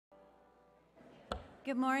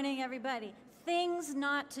Good morning, everybody. Things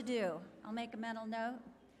not to do. I'll make a mental note.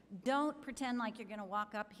 Don't pretend like you're going to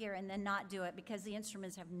walk up here and then not do it because the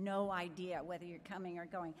instruments have no idea whether you're coming or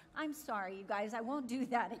going. I'm sorry, you guys, I won't do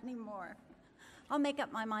that anymore. I'll make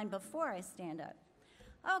up my mind before I stand up.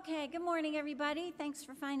 Okay, good morning, everybody. Thanks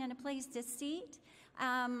for finding a place to seat.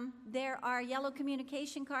 There are yellow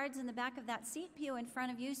communication cards in the back of that seat pew in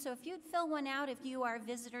front of you, so if you'd fill one out if you are a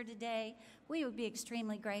visitor today, we would be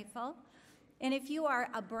extremely grateful. And if you are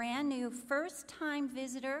a brand new first-time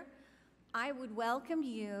visitor, I would welcome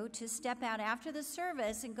you to step out after the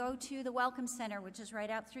service and go to the Welcome Center, which is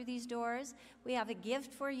right out through these doors. We have a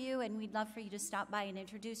gift for you, and we'd love for you to stop by and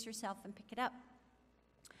introduce yourself and pick it up.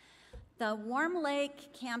 The Warm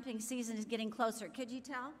Lake camping season is getting closer. Could you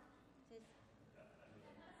tell?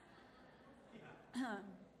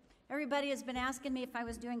 Everybody has been asking me if I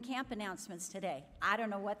was doing camp announcements today. I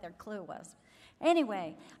don't know what their clue was.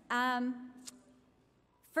 Anyway,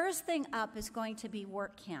 first thing up is going to be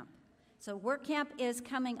work camp. So work camp is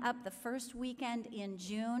coming up the first weekend in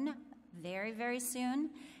June, very, very soon.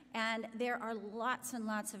 And there are lots and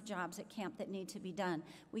lots of jobs at camp that need to be done.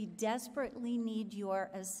 We desperately need your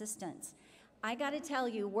assistance. I got to tell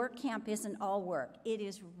you, work camp isn't all work. It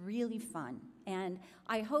is really fun. And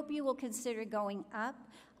I hope you will consider going up.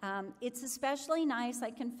 It's especially nice, I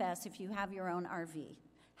confess, if you have your own RV.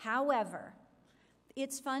 However,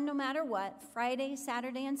 it's fun no matter what. Friday,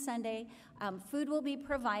 Saturday, and Sunday. Food will be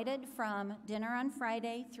provided from dinner on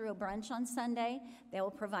Friday through a brunch on Sunday. They will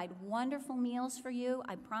provide wonderful meals for you.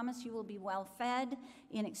 I promise you will be well fed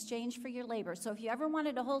in exchange for your labor. So if you ever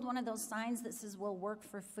wanted to hold one of those signs that says we'll work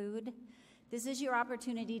for food, this is your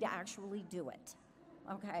opportunity to actually do it.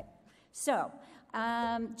 Okay? So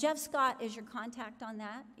Jeff Scott is your contact on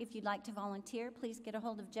that. If you'd like to volunteer, please get a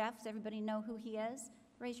hold of Jeff. Does everybody know who he is?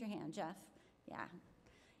 Raise your hand, Jeff. Yeah.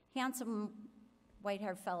 Handsome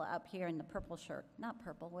white-haired fella up here in the purple shirt. Not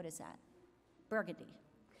purple, what is that? Burgundy.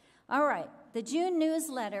 All right, the June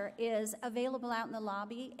newsletter is available out in the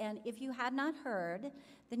lobby, and if you had not heard,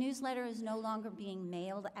 the newsletter is no longer being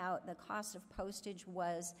mailed out. The cost of postage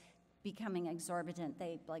was becoming exorbitant.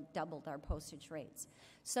 They doubled our postage rates.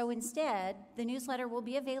 So instead, the newsletter will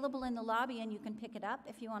be available in the lobby and you can pick it up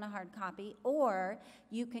if you want a hard copy, or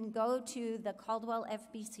you can go to the Caldwell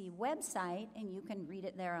FBC website and you can read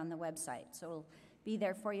it there on the website. So it'll be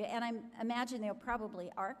there for you. And I imagine they'll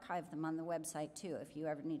probably archive them on the website too if you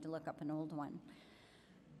ever need to look up an old one.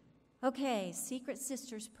 Okay, Secret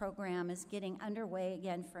Sisters program is getting underway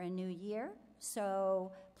again for a new year.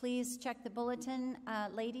 So please check the bulletin,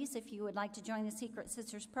 ladies, if you would like to join the Secret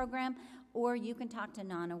Sisters program, or you can talk to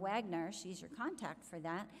Nana Wagner. She's your contact for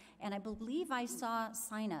that. And I believe I saw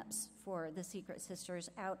signups for the Secret Sisters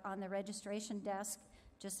out on the registration desk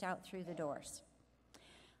just out through the doors.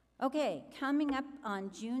 Okay, coming up on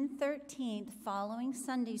June 13th, following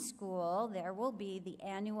Sunday school, there will be the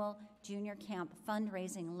annual Junior Camp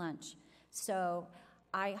fundraising lunch. So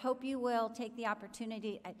I hope you will take the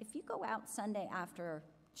opportunity. If you go out Sunday after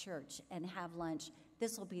church and have lunch,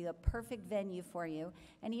 this will be the perfect venue for you.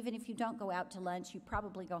 And even if you don't go out to lunch, you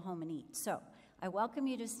probably go home and eat. So I welcome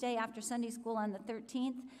you to stay after Sunday school on the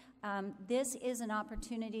 13th. This is an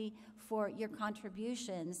opportunity for your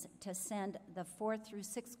contributions to send the 4th through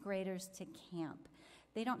 6th graders to camp.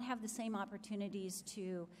 They don't have the same opportunities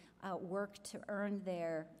to work to earn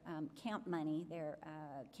their camp money, their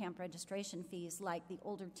camp registration fees like the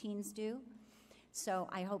older teens do. So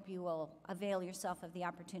I hope you will avail yourself of the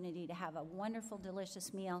opportunity to have a wonderful,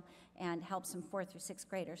 delicious meal and help some 4th through 6th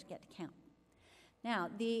graders get to camp. Now,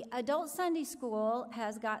 the Adult Sunday School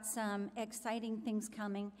has got some exciting things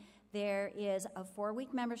coming. There is a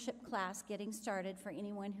 4-week membership class getting started for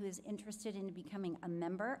anyone who is interested in becoming a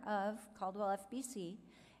member of Caldwell FBC,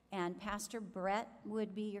 and Pastor Brett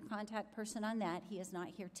would be your contact person on that. He is not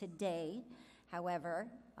here today. However,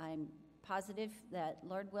 I'm positive that,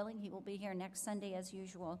 Lord willing, he will be here next Sunday as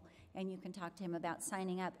usual, and you can talk to him about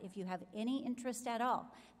signing up if you have any interest at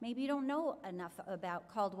all. Maybe you don't know enough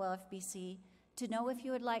about Caldwell FBC to know if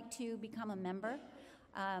you would like to become a member.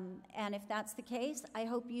 And if that's the case, I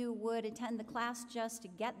hope you would attend the class just to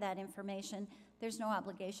get that information. There's no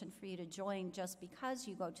obligation for you to join just because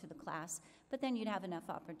you go to the class, but then you'd have enough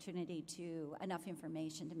opportunity enough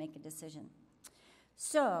information to make a decision.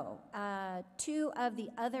 So 2 of the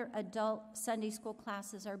other adult Sunday school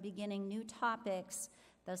classes are beginning new topics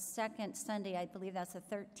the second Sunday. I believe that's the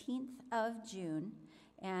 13th of June,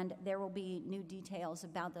 and there will be new details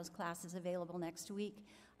about those classes available next week.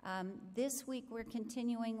 This week we're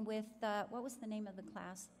continuing with, what was the name of the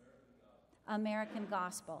class? American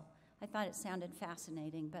Gospel. I thought it sounded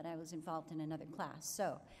fascinating, but I was involved in another class.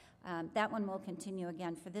 So That one will continue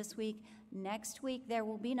again for this week. Next week, there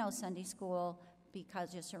will be no Sunday school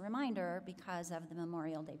because, just a reminder, because of the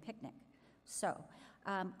Memorial Day picnic. So,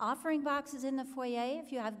 offering boxes in the foyer.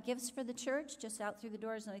 If you have gifts for the church, just out through the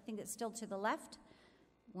doors, and I think it's still to the left.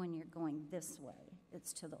 When you're going this way,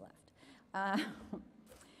 it's to the left.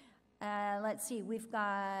 Let's see, we've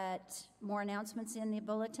got more announcements in the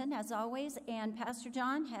bulletin, as always, and Pastor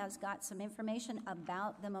John has got some information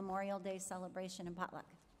about the Memorial Day celebration and potluck.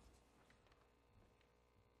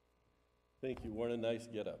 Thank you, Warren. Nice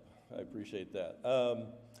get up. I appreciate that.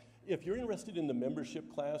 If you're interested in the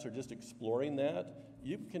membership class or just exploring that,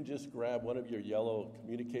 you can just grab one of your yellow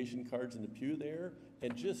communication cards in the pew there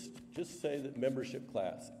and just say that membership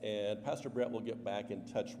class, and Pastor Brett will get back in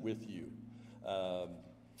touch with you.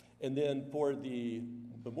 And then for the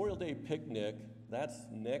Memorial Day picnic, that's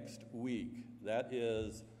next week. That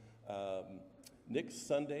is next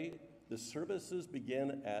Sunday. The services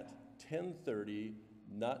begin at 10:30,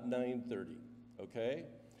 not 9:30, okay?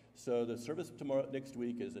 So the service next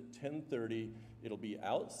week is at 10:30. It'll be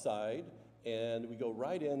outside, and we go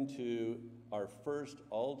right into our first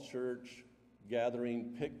all-church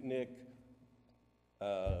gathering, picnic,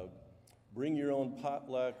 bring your own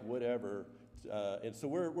potluck, whatever. And so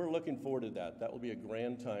we're looking forward to that. That will be a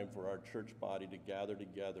grand time for our church body to gather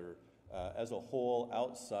together as a whole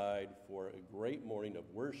outside for a great morning of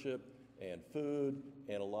worship and food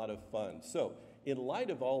and a lot of fun. So in light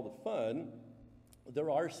of all the fun,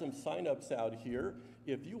 there are some sign-ups out here.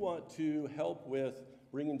 If you want to help with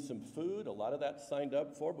bringing some food, a lot of that's signed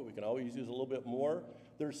up for, but we can always use a little bit more.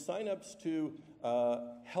 There's sign-ups to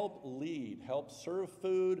help lead, help serve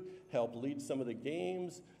food, help lead some of the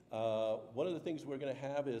games. One of the things we're going to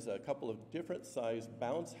have is a couple of different sized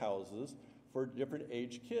bounce houses for different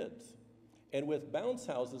age kids. And with bounce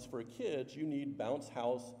houses for kids, you need bounce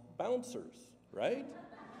house bouncers, right?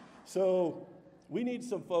 So we need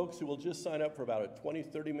some folks who will just sign up for about a 20,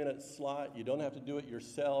 30-minute slot. You don't have to do it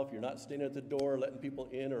yourself. You're not standing at the door letting people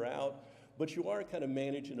in or out, but you are kind of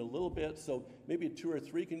managing a little bit. So maybe 2 or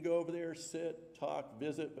 3 can go over there, sit, talk,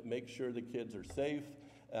 visit, but make sure the kids are safe.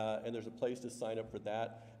 And there's a place to sign up for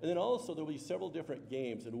that. And then also there'll be several different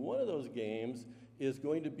games. And one of those games is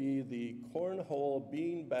going to be the cornhole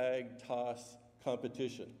beanbag toss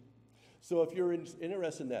competition. So if you're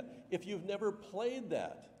interested in that, if you've never played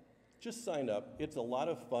that, just sign up. It's a lot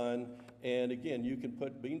of fun. And again, you can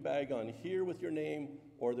put beanbag on here with your name,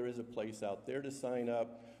 or there is a place out there to sign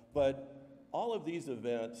up. But all of these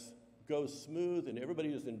events go smooth and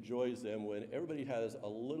everybody just enjoys them when everybody has a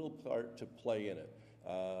little part to play in it.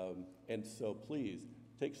 And so please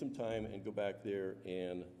take some time and go back there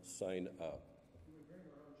and sign up. Do we bring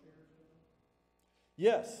our own chairs down?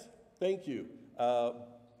 Yes, thank you.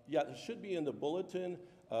 Yeah, it should be in the bulletin.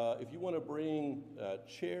 If you want to bring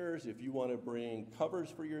chairs, if you want to bring covers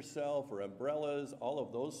for yourself or umbrellas, all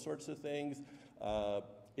of those sorts of things,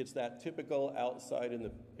 it's that typical outside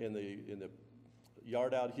in the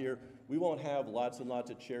yard out here. We won't have lots and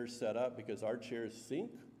lots of chairs set up because our chairs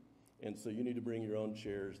sink. And so you need to bring your own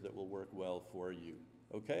chairs that will work well for you,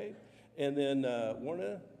 okay? And then,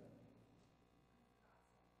 Warna,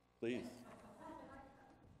 please.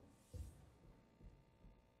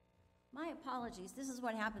 My apologies. This is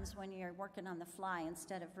what happens when you're working on the fly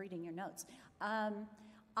instead of reading your notes.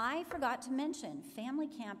 I forgot to mention, family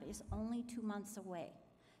camp is only 2 months away.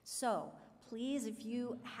 So please, if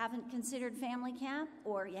you haven't considered family camp,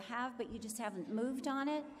 or you have but you just haven't moved on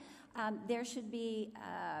it, there should be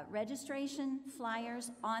registration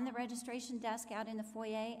flyers on the registration desk out in the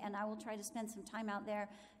foyer, and I will try to spend some time out there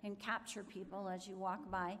and capture people as you walk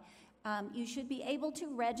by. You should be able to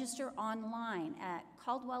register online at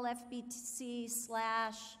Caldwell FBC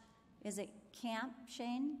 / is it camp,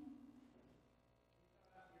 Shane?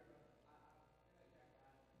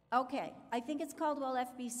 Okay, I think it's Caldwell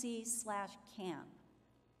FBC / camp.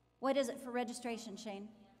 What is it for registration, Shane?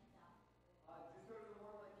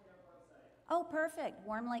 Oh, perfect.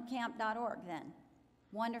 warmlakecamp.org then.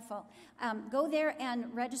 Wonderful. Go there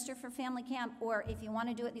and register for family camp, or if you want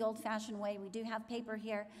to do it the old-fashioned way, we do have paper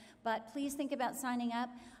here, but please think about signing up.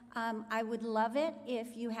 I would love it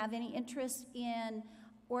if you have any interest in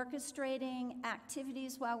orchestrating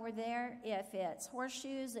activities while we're there, if it's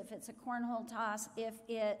horseshoes, if it's a cornhole toss, if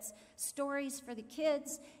it's stories for the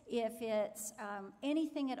kids, if it's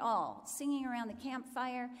anything at all, singing around the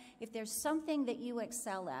campfire, if there's something that you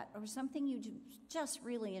excel at or something you just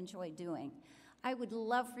really enjoy doing, I would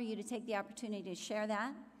love for you to take the opportunity to share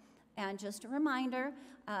that. And just a reminder,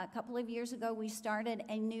 a couple of years ago we started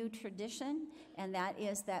a new tradition, and that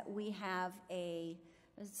is that we have a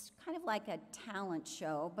It's kind of like a talent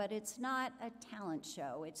show, but it's not a talent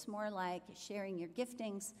show. It's more like sharing your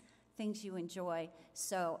giftings, things you enjoy.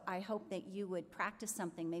 So I hope that you would practice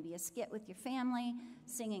something, maybe a skit with your family,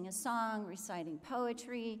 singing a song, reciting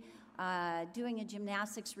poetry, doing a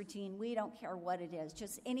gymnastics routine. We don't care what it is,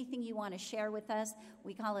 just anything you want to share with us.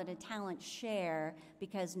 We call it a talent share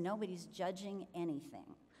because nobody's judging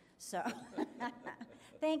anything. So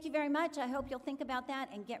thank you very much. I hope you'll think about that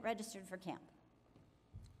and get registered for camp.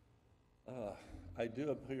 I do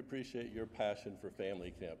appreciate your passion for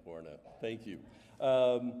family camp, Lorna. Thank you.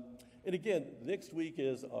 And again, next week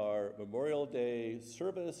is our Memorial Day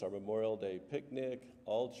service, our Memorial Day picnic,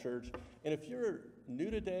 all church. And if you're new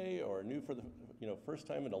today or new for the first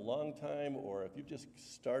time in a long time, or if you've just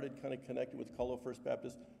started kind of connecting with Caldwell First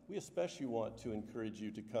Baptist, we especially want to encourage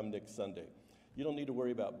you to come next Sunday. You don't need to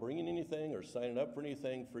worry about bringing anything or signing up for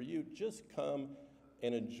anything. For you, just come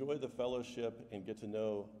and enjoy the fellowship and get to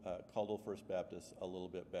know Caldwell First Baptist a little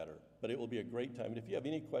bit better. But it will be a great time. And if you have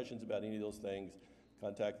any questions about any of those things,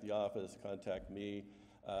 contact the office, contact me.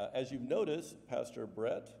 As you've noticed, Pastor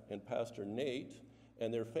Brett and Pastor Nate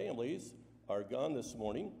and their families are gone this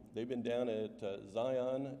morning. They've been down at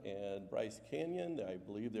Zion and Bryce Canyon. I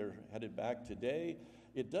believe they're headed back today.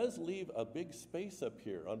 It does leave a big space up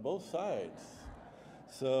here on both sides.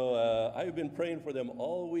 So I've been praying for them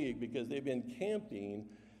all week because they've been camping.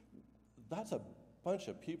 That's a bunch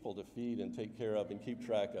of people to feed and take care of and keep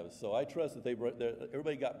track of. So I trust that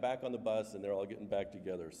everybody got back on the bus and they're all getting back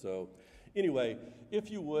together. So anyway,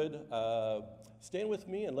 if you would, stand with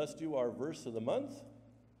me and let's do our verse of the month.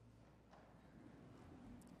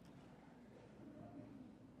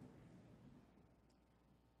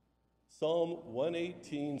 Psalm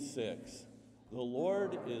 118:6. The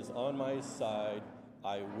Lord is on my side.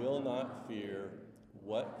 I will not fear.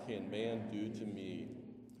 What can man do to me?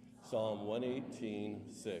 Psalm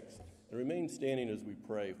 118:6. And remain standing as we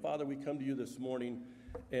pray. Father, we come to you this morning,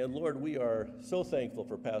 and Lord, we are so thankful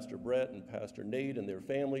for Pastor Brett and Pastor Nate and their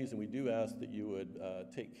families, and we do ask that you would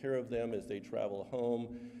take care of them as they travel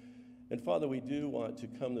home. And Father, we do want to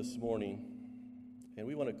come this morning, and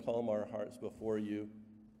we want to calm our hearts before you.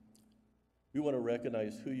 We want to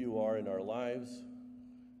recognize who you are in our lives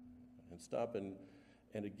and stop and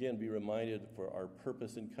again be reminded for our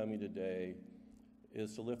purpose in coming today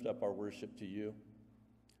is to lift up our worship to you.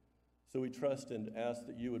 So we trust and ask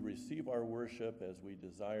that you would receive our worship as we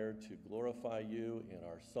desire to glorify you in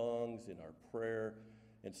our songs, in our prayer,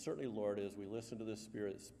 and certainly, Lord, as we listen to the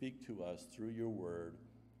Spirit speak to us through your word,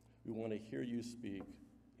 we want to hear you speak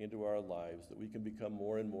into our lives that we can become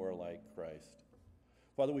more and more like Christ.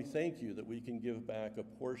 Father, we thank you that we can give back a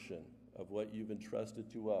portion of what you've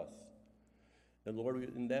entrusted to us. And Lord,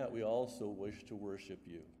 in that we also wish to worship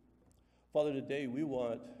you. Father, today we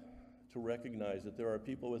want to recognize that there are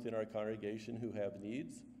people within our congregation who have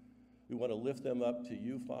needs. We want to lift them up to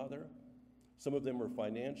you, Father. Some of them are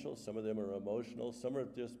financial, some of them are emotional, some are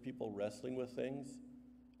just people wrestling with things.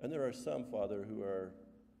 And there are some, Father, who are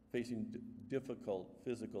facing difficult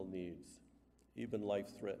physical needs, even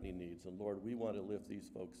life-threatening needs. And Lord, we want to lift these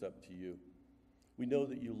folks up to you. We know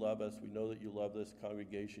that you love us. We know that you love this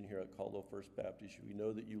congregation here at Caldwell First Baptist. We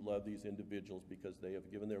know that you love these individuals because they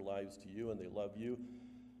have given their lives to you and they love you.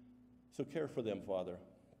 So care for them, Father.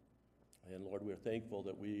 And Lord, we're thankful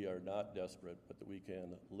that we are not desperate, but that we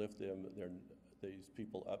can lift these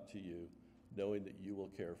people up to you, knowing that you will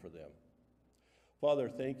care for them. Father,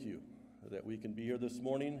 thank you that we can be here this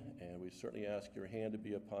morning, and we certainly ask your hand to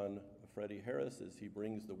be upon Freddie Harris as he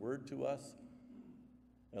brings the word to us.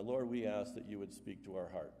 And Lord, we ask that you would speak to our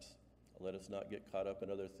hearts. Let us not get caught up in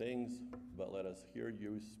other things, but let us hear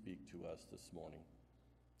you speak to us this morning.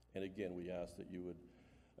 And again, we ask that you would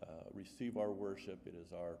receive our worship. It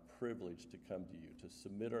is our privilege to come to you, to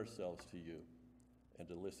submit ourselves to you, and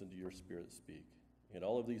to listen to your Spirit speak. In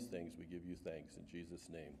all of these things, we give you thanks in Jesus'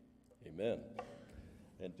 name. Amen.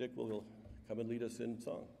 And Dick will come and lead us in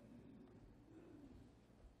song.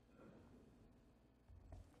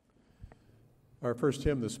 Our first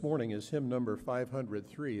hymn this morning is hymn number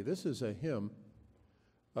 503. This is a hymn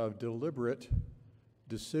of deliberate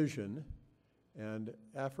decision and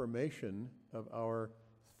affirmation of our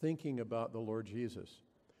thinking about the Lord Jesus.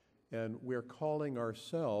 And we're calling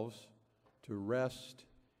ourselves to rest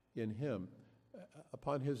in him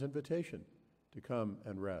upon his invitation to come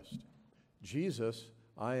and rest. Jesus,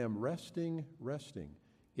 I am resting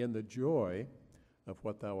in the joy of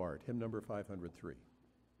what thou art. Hymn number 503.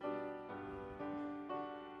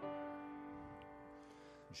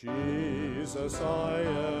 Jesus, I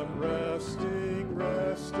am resting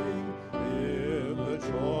in the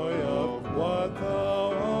joy of what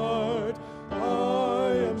thou art. I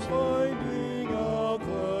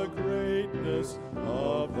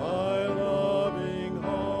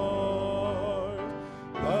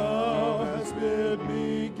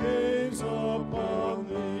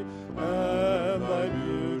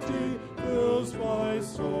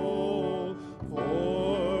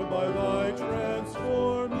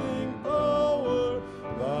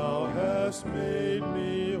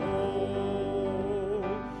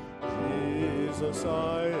Jesus,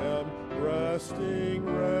 I am resting,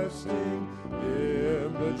 resting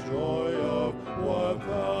in the joy of what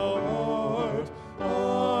thou art.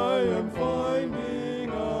 I am finding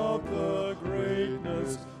out the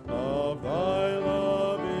greatness of thy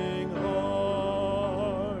loving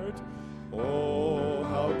heart. Oh,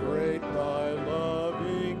 how great thy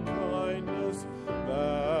loving kindness,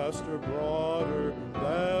 vaster, broader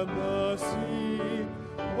than the sea.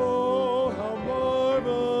 Oh, how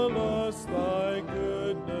marvelous thy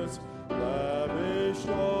goodness, lavished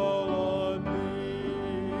all on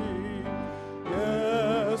me.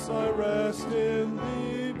 Yes, I rest in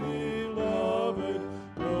thee, beloved.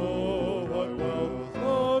 Know what wealth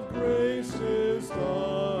of grace is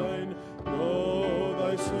thine. Know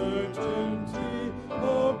thy certainty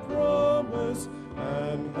of promise,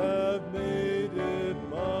 and have made it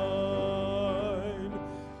mine.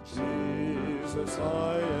 Jesus,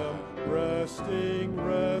 I am resting,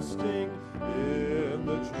 resting in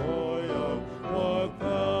the joy of what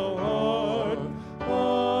thou art.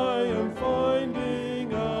 I am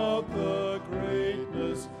finding out the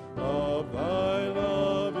greatness of thy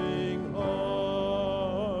loving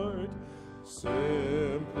heart.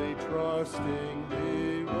 Simply trusting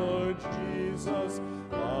thee, Lord Jesus,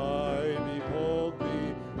 I behold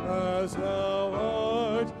thee as thou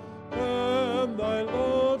art, and thy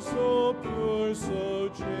love so pure, so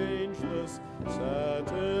changeless,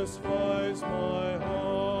 satisfies my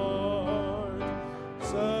heart,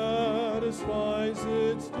 satisfies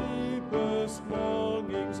its deepest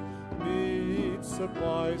longings, meets,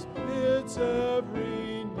 supplies its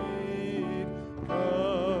every need,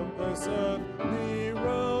 compasseth me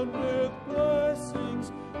round with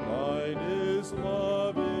blessings, thine is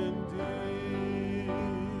love indeed.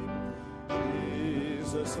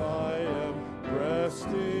 Jesus, I am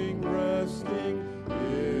resting, resting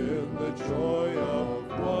in the joy of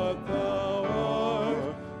what thou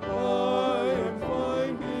art. I am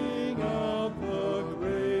finding out the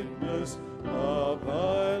greatness of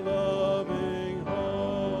thy loving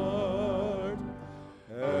heart.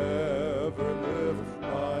 Ever lift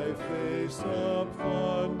thy face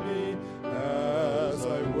upon me as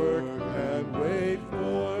I work and wait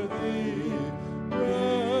for thee,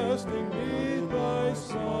 resting neath thy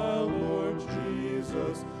smile, Lord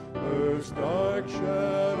Jesus, earth's dark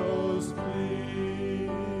shadows flee.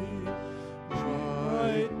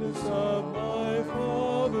 Brightness of my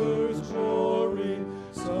Father's glory,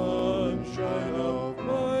 sunshine of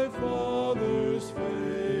my Father's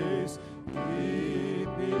face, keep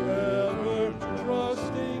me ever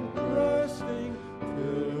trusting, resting,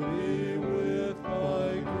 fill me with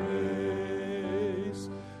thy grace.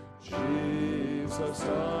 Jesus, I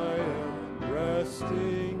am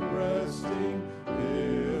resting, resting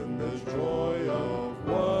in the joy of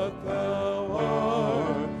what thou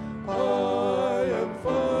art. I am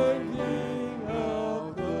finding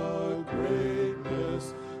out the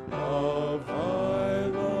greatness of thy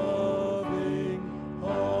loving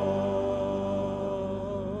heart.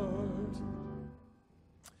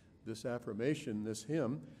 This affirmation, this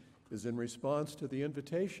hymn, is in response to the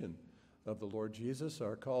invitation of the Lord Jesus,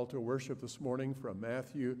 our call to worship this morning from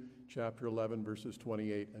Matthew chapter 11, verses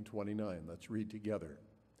 28 and 29. Let's read together.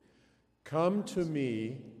 Come to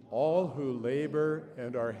me, all who labor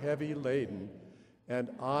and are heavy laden,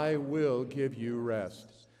 and I will give you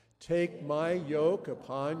rest. Take my yoke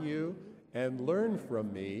upon you and learn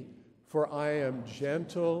from me, for I am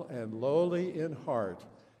gentle and lowly in heart,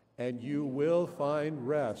 and you will find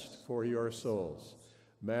rest for your souls.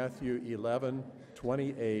 Matthew 11,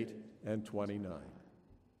 28 and 29.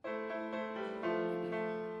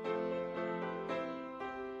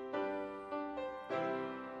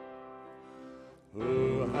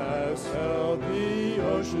 Who has held the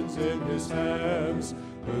oceans in his hands?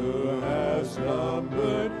 Who has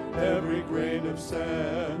numbered every grain of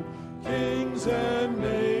sand? Kings and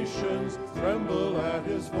nations tremble at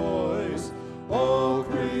his voice. All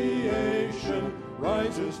creation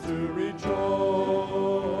rises to rejoice.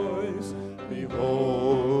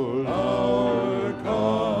 Behold our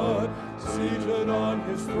God, seated on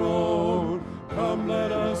his throne. Come,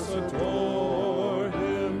 let us adore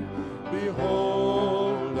him.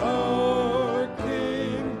 Behold our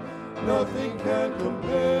King, nothing can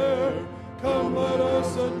compare. Come, let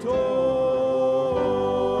us adore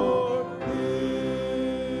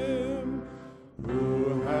him.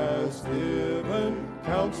 Who has given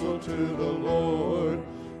counsel to the Lord?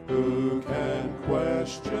 Who can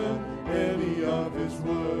question any of his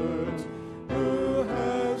words? Who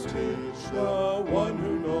has teached the one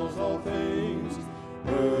who knows all things?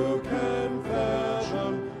 Who can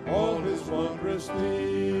fathom all his wondrous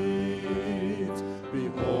deeds?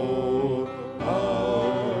 Behold,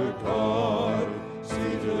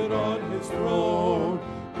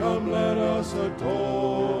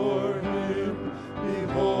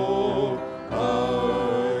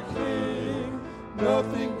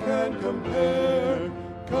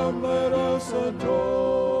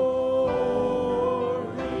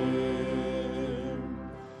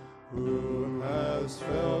 Jesus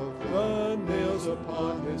felt the nails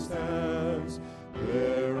upon his hands,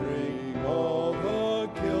 bearing all the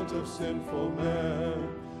guilt of sinful man.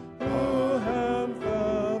 Who can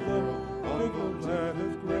fathom the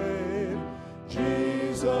planet's grave?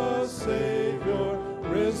 Jesus, Savior,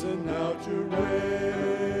 risen now to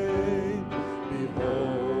reign.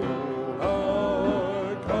 Behold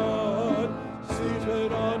our God,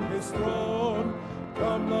 seated on his throne.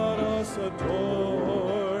 Come, let us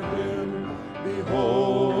adore him.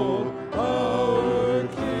 Behold our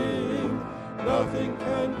King, nothing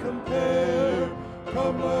can compare.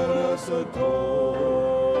 Come, let us adore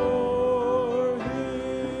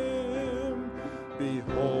him.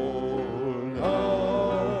 Behold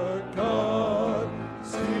our God,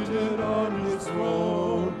 seated on his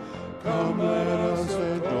throne. Come, let us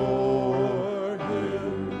adore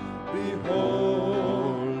him.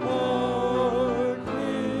 Behold our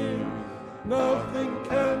King, nothing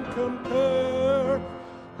can compare.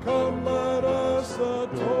 Come, let us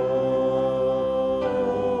adore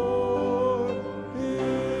him.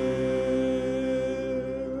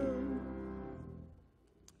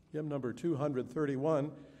 Hymn number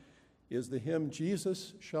 231 is the hymn,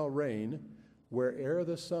 Jesus Shall Reign Where'er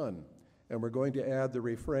the Sun. And we're going to add the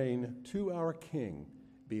refrain, To Our King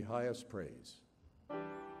Be Highest Praise.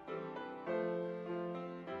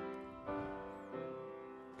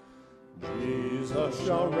 Jesus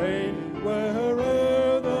shall reign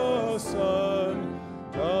where'er the sun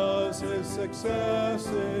does his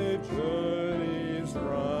successive journeys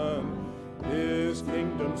run. His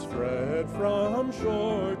kingdom spread from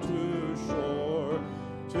shore to shore,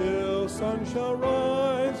 till sun shall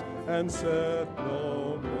rise and set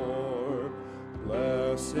no more.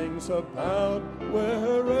 Blessings abound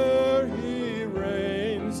where'er he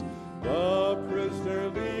reigns. The prisoner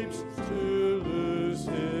leaps to loose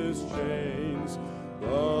his chains.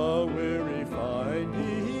 The weary find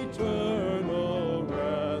eternal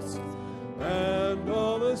rest, and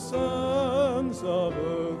all the sons of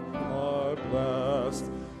earth are blessed.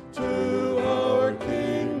 To our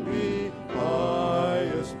King be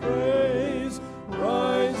highest praise,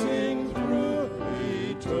 rising through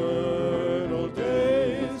eternal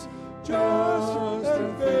days. Just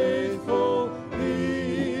and faithful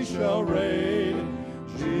he shall reign,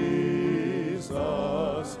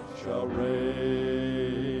 Jesus shall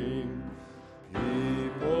reign.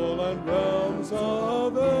 People and realms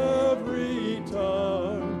of every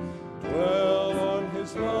tongue dwell on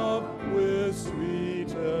his love with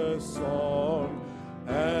sweetest song,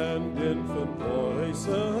 and infant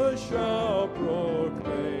voices shall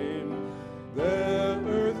proclaim their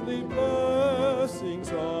earthly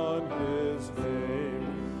blessings on his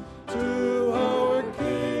name. To our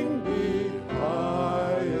King be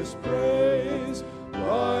highest praise,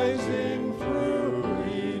 rising through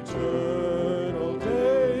eternal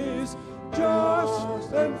days.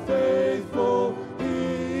 Just and faithful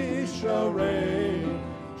he shall reign,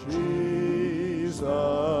 Jesus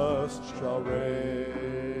shall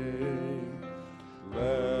reign.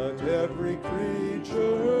 Let every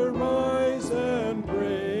creature rise and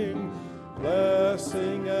bring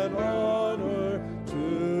blessing and honor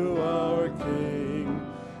to our King.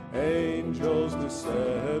 Angels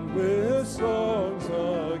descend with songs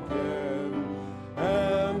again,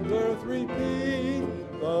 and earth repeat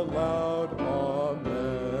the loud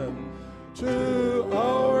amen. To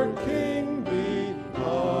our King be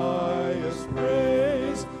highest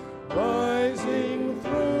praise, rising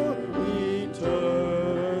through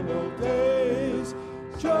eternal days.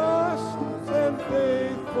 Just and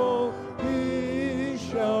faithful he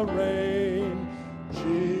shall reign,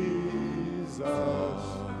 Jesus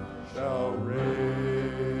shall reign.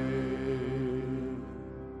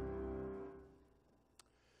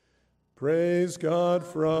 Praise God,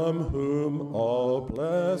 from whom all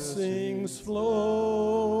blessings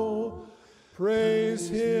flow. Praise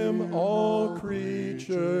him, all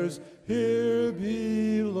creatures here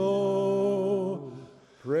below.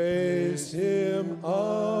 Praise him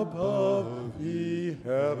above, ye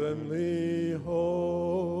heavenly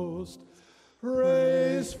host.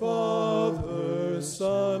 Praise Father,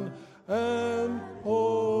 Son, and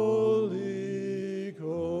Holy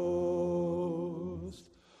Ghost.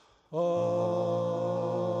 Amen.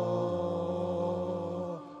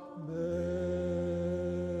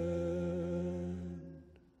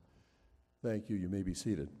 Thank you. You may be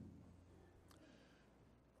seated.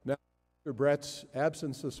 Now, after Brett's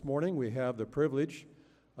absence this morning, we have the privilege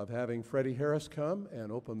of having Freddie Harris come and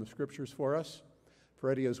open the scriptures for us.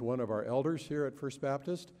 Freddie is one of our elders here at First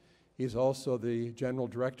Baptist. He's also the general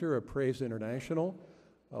director of Praise International,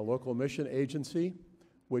 a local mission agency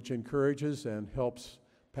which encourages and helps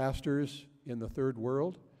pastors, in the third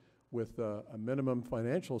world with a minimum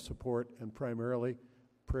financial support and primarily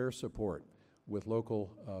prayer support with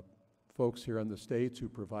local folks here in the States who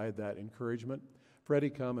provide that encouragement. Freddie,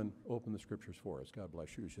 come and open the scriptures for us. God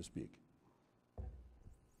bless you as you speak.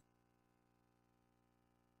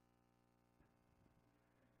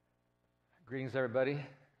 Greetings, everybody.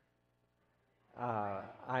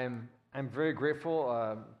 I'm very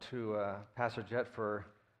grateful to Pastor Jet for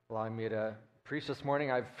allowing me to preach this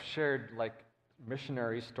morning. I've shared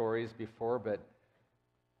missionary stories before, but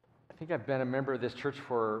I think I've been a member of this church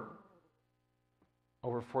for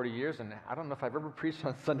over 40 years, and I don't know if I've ever preached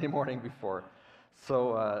on Sunday morning before.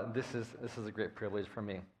 So this is a great privilege for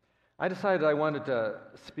me. I decided I wanted to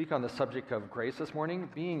speak on the subject of grace this morning,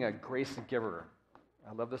 being a grace giver.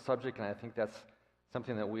 I love the subject, and I think that's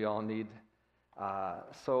something that we all need.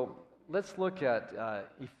 So let's look at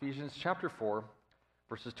Ephesians chapter 4,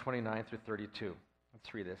 verses 29 through 32.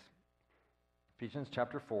 Let's read this. Ephesians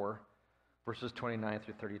chapter 4, verses 29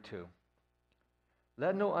 through 32.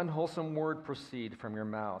 Let no unwholesome word proceed from your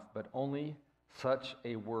mouth, but only such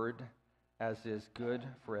a word as is good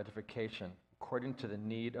for edification, according to the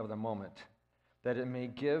need of the moment, that it may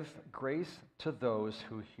give grace to those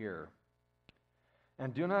who hear.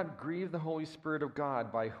 And do not grieve the Holy Spirit of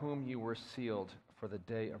God, by whom you were sealed for the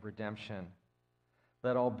day of redemption.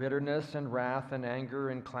 Let all bitterness and wrath and anger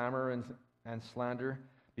and clamor and slander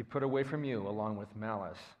be put away from you, along with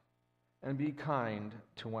malice. And be kind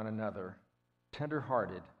to one another,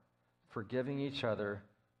 tender-hearted, forgiving each other,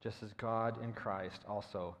 just as God in Christ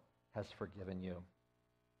also has forgiven you.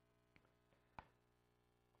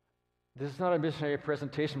 This is not a missionary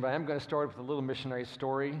presentation, but I am going to start with a little missionary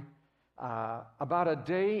story. About a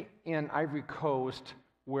day in Ivory Coast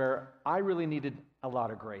where I really needed a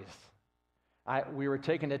lot of grace. We were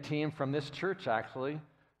taking a team from this church, actually,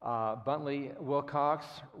 Buntley Wilcox,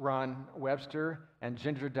 Ron Webster, and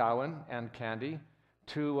Ginger Dowen and Candy,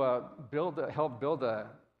 to help build a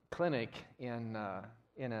clinic in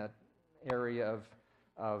an area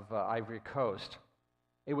of Ivory Coast.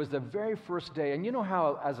 It was the very first day, and you know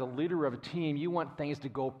how as a leader of a team, you want things to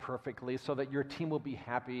go perfectly so that your team will be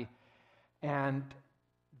happy. And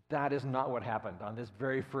that is not what happened on this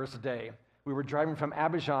very first day. We were driving from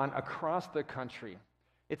Abidjan across the country.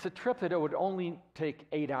 It's a trip that it would only take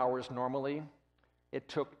 8 hours normally. It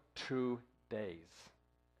took 2 days.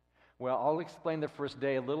 Well, I'll explain the first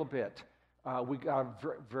day a little bit. We got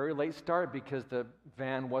a very late start because the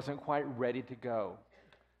van wasn't quite ready to go.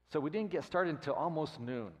 So we didn't get started until almost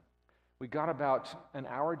noon. We got about an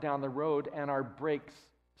hour down the road and our brakes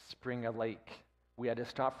spring a leak. We had to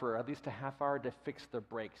stop for at least a half hour to fix the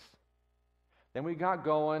brakes. Then we got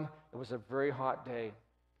going. It was a very hot day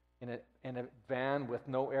in a van with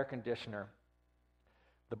no air conditioner.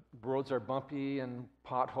 The roads are bumpy and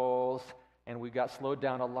potholes, and we got slowed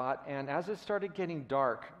down a lot. And as it started getting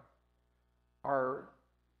dark, our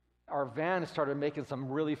van started making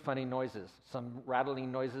some really funny noises, some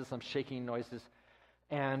rattling noises, some shaking noises,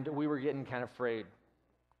 and we were getting kind of afraid.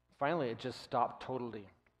 Finally, it just stopped totally.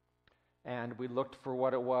 And we looked for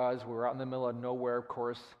what it was. We were out in the middle of nowhere, of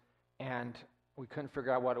course, and we couldn't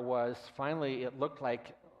figure out what it was. Finally, it looked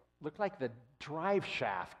like the drive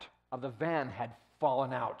shaft of the van had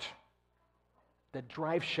fallen out. The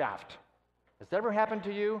drive shaft. Has that ever happened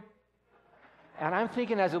to you? And I'm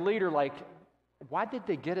thinking as a leader, why did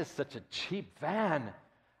they get us such a cheap van?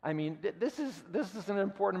 I mean, this is an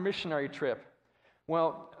important missionary trip.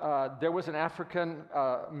 Well, there was an African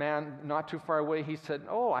man not too far away. He said,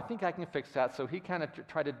 "Oh, I think I can fix that." So he kind of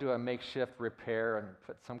tried to do a makeshift repair and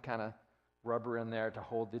put some kind of rubber in there to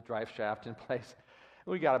hold the drive shaft in place.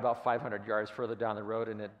 We got about 500 yards further down the road,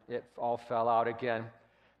 and it all fell out again.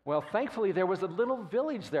 Well, thankfully, there was a little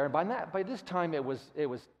village there, and by this time, it was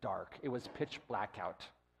dark. It was pitch black out.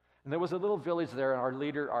 And there was a little village there, and our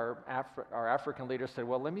leader, our African leader said,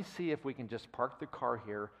 "Well, let me see if we can just park the car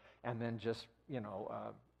here and then just,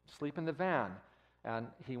 sleep in the van." And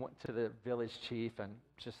he went to the village chief and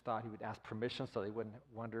just thought he would ask permission so they wouldn't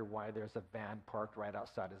wonder why there's a van parked right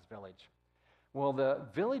outside his village. Well, the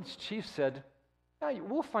village chief said, "Yeah,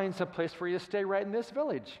 we'll find some place for you to stay right in this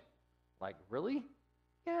village." Like, really?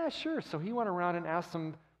 Yeah, sure. So he went around and asked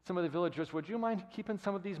some of the villagers, "Would you mind keeping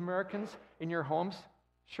some of these Americans in your homes?"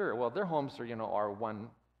 Sure. Well, their homes are one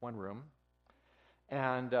room.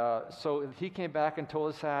 And so he came back and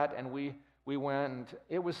told us that, and we went, and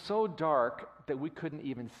it was so dark that we couldn't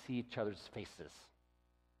even see each other's faces.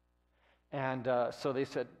 And so they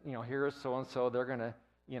said, "Here is so-and-so, they're going to,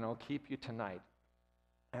 keep you tonight."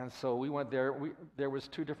 And so we went there. There was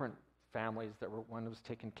two different families that were, one was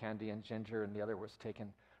taking Candy and Ginger, and the other was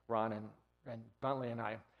taking Ron and Buntley and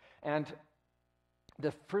I. And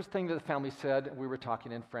the first thing that the family said, we were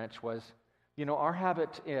talking in French, was, you know, our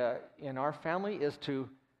habit in our family is to,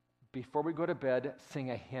 before we go to bed,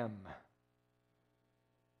 sing a hymn.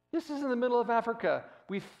 This is in the middle of Africa.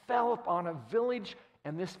 We fell upon a village,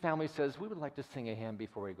 and this family says, we would like to sing a hymn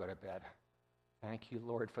before we go to bed. Thank you,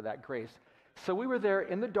 Lord, for that grace. So we were there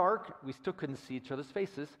in the dark. We still couldn't see each other's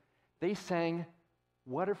faces. They sang,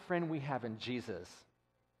 "What a Friend We Have in Jesus,"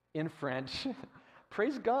 in French.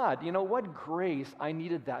 Praise God. You know, what grace. I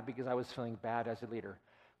needed that because I was feeling bad as a leader.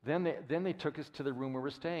 Then they took us to the room we were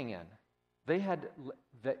staying in. They had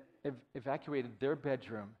evacuated their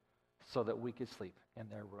bedroom so that we could sleep in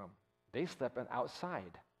their room. They slept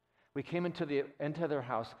outside. We came into their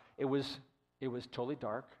house. It was totally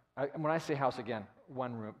dark. When I say house again,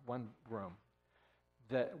 one room.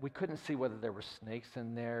 That we couldn't see whether there were snakes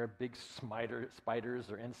in there, big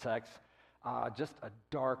spiders or insects. Just a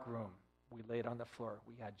dark room. We laid on the floor.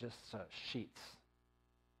 We had just sheets,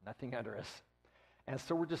 nothing under us. And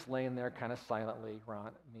so we're just laying there kind of silently,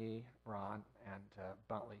 Ron, and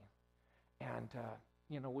Buntley. And,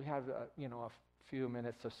 we have, a few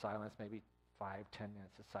minutes of silence, maybe 5-10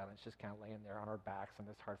 minutes of silence, just kind of laying there on our backs on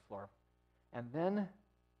this hard floor. And then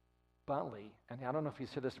Buntley, and I don't know if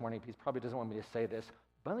he's here this morning, he probably doesn't want me to say this,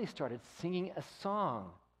 Buntley started singing a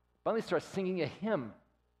song. Buntley started singing a hymn.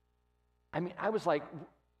 I mean, I was like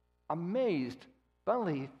amazed.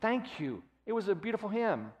 Buntley, thank you. It was a beautiful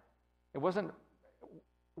hymn. It wasn't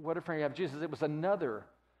 "What a Friend We Have in Jesus." It was another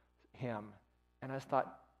hymn. And I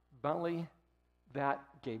thought, Buntley, that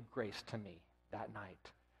gave grace to me that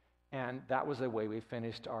night. And that was the way we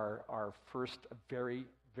finished our first very,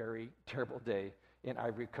 very terrible day in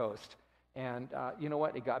Ivory Coast. And you know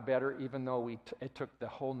what? It got better, even though it took the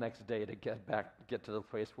whole next day to get to the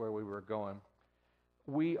place where we were going.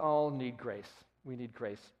 We all need grace. We need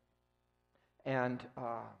grace. And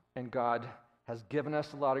God has given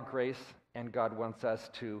us a lot of grace, and God wants us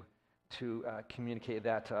to communicate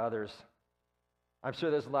that to others. I'm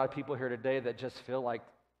sure there's a lot of people here today that just feel like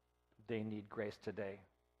they need grace today.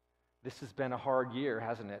 This has been a hard year,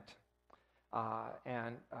 hasn't it?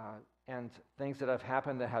 And things that have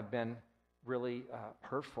happened that have been really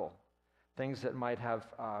hurtful, things that might have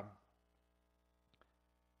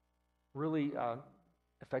really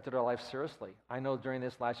affected our life seriously. I know during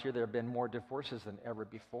this last year there have been more divorces than ever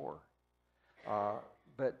before.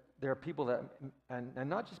 But there are people that, and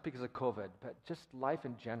not just because of COVID, but just life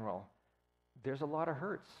in general, there's a lot of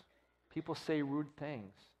hurts. People say rude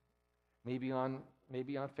things, maybe on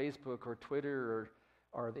Facebook or Twitter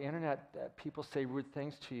or the internet. People say rude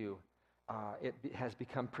things to you. It has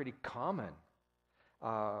become pretty common,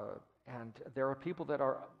 and there are people that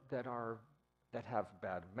have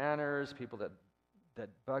bad manners, people that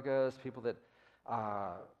bug us, people that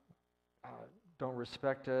don't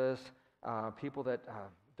respect us, people that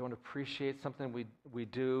don't appreciate something we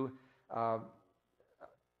do,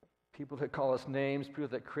 people that call us names, people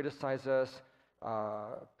that criticize us,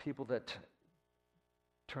 people that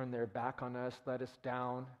turn their back on us, let us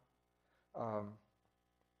down,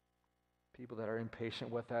 people that are impatient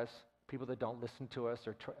with us, people that don't listen to us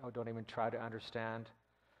or don't even try to understand.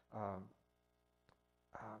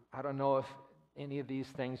 I don't know if any of these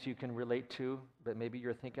things you can relate to, but maybe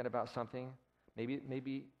you're thinking about something.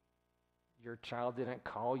 Maybe your child didn't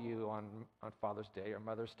call you on Father's Day or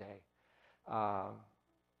Mother's Day.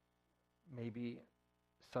 Maybe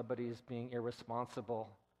somebody's being irresponsible,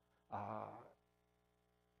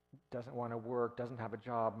 doesn't want to work, doesn't have a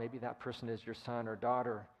job. Maybe that person is your son or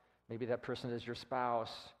daughter. Maybe that person is your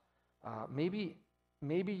spouse. Maybe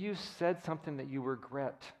you said something that you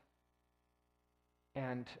regret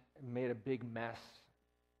and made a big mess,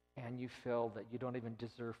 and you feel that you don't even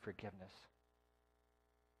deserve forgiveness,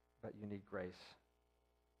 but you need grace.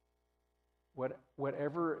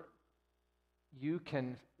 Whatever you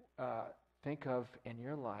can think of in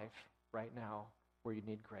your life right now where you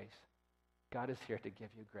need grace, God is here to give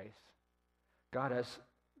you grace. God has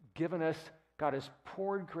given us, God has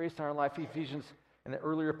poured grace in our life. Ephesians, in the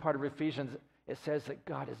earlier part of Ephesians, it says that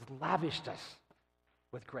God has lavished us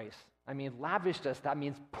with grace. I mean, lavished us, that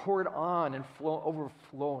means poured on and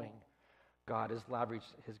overflowing. God has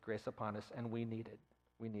lavished his grace upon us, and we need it.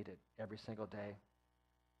 We need it every single day.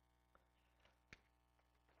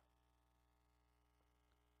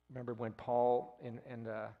 Remember when Paul in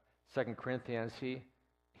 2 Corinthians, he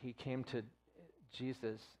came to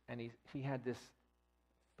Jesus, and he had this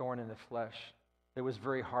thorn in the flesh that was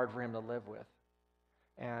very hard for him to live with.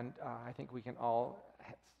 And I think we can all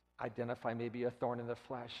identify maybe a thorn in the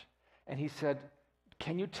flesh. And he said,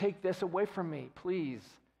 "Can you take this away from me, please?"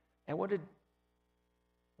 And what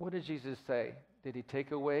did Jesus say? Did he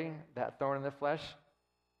take away that thorn in the flesh?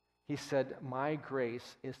 He said, my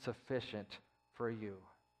grace is sufficient for you.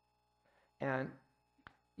 And,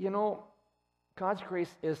 God's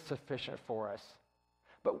grace is sufficient for us.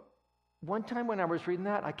 But one time when I was reading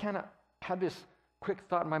that, I kind of had this quick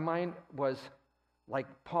thought in my mind was like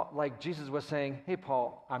Jesus was saying, hey,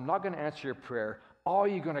 Paul, I'm not going to answer your prayer. All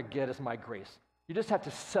you're going to get is my grace. You just have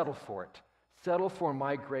to settle for it. Settle for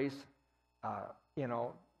my grace,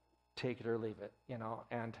 take it or leave it,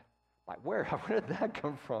 and like, where did that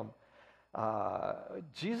come from?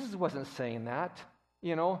 Jesus wasn't saying that,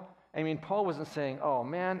 Paul wasn't saying, oh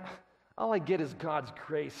man, all I get is God's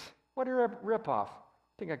grace. What a ripoff.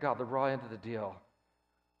 I think I got the raw end of the deal.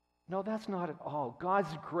 No, that's not at all.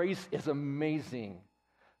 God's grace is amazing.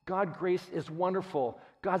 God's grace is wonderful.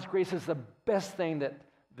 God's grace is the best thing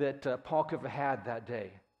that Paul could have had that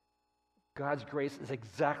day. God's grace is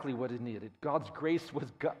exactly what he needed. God's grace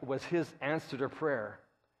was his answer to prayer.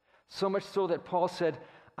 So much so that Paul said,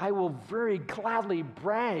 I will very gladly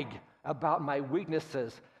brag about my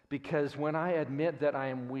weaknesses, because when I admit that I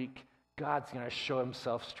am weak, God's going to show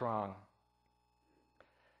himself strong.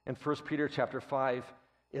 In 1 Peter chapter 5,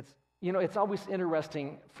 it's always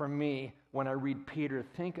interesting for me when I read Peter,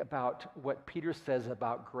 think about what Peter says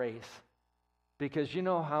about grace. Because you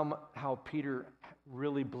know how Peter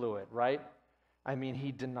really blew it, right?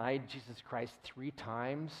 He denied Jesus Christ 3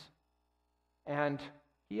 times. And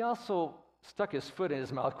he also stuck his foot in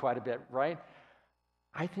his mouth quite a bit, right?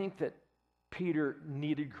 I think that Peter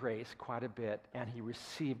needed grace quite a bit, and he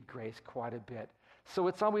received grace quite a bit. So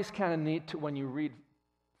it's always kind of neat when you read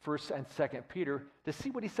 1st and 2nd Peter to see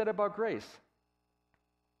what he said about grace.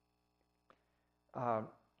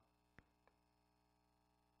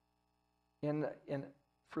 In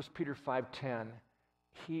 1 Peter 5:10,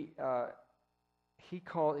 he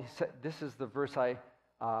said, this is the verse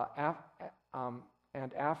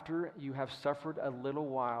and after you have suffered a little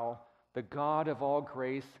while, the God of all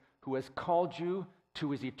grace, who has called you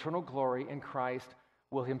to his eternal glory in Christ,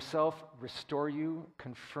 will himself restore you,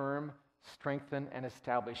 confirm, strengthen, and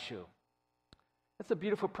establish you. That's a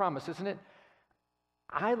beautiful promise, isn't it?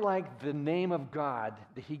 I like the name of God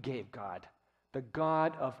that he gave God, the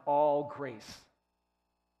God of all grace.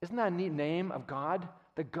 Isn't that a neat name of God?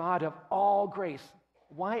 The God of all grace.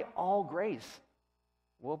 Why all grace?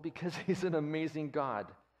 Well, because he's an amazing God.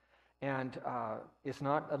 And it's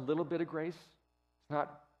not a little bit of grace. It's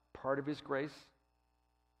not part of his grace.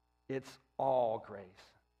 It's all grace.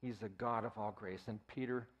 He's the God of all grace. And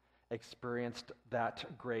Peter experienced that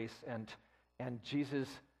grace. And Jesus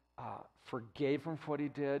forgave him for what he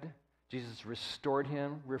did. Jesus restored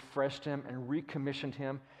him, refreshed him, and recommissioned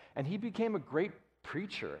him. And he became a great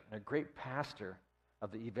preacher and a great pastor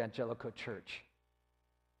of the evangelical church.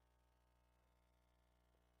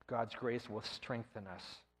 God's grace will strengthen us.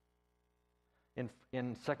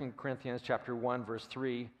 In 2 Corinthians chapter 1, verse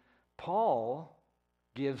 3, Paul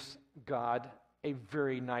gives God a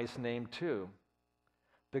very nice name too.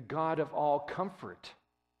 The God of all comfort.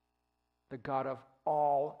 The God of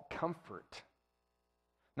all comfort.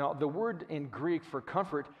 Now, the word in Greek for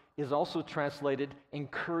comfort is also translated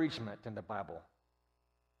encouragement in the Bible.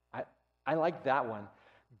 I like that one.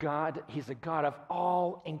 God, he's a God of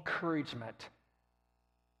all encouragement.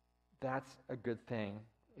 That's a good thing,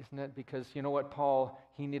 isn't it? Because you know what, Paul,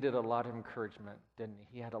 he needed a lot of encouragement, didn't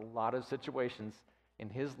he? He had a lot of situations in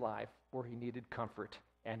his life where he needed comfort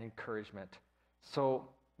and encouragement. So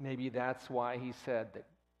maybe that's why he said that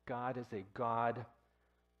God is a God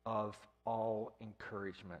of all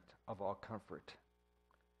encouragement, of all comfort.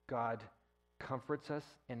 God comforts us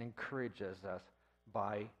and encourages us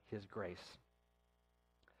by his grace.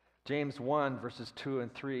 James 1, verses 2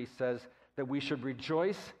 and 3 says that we should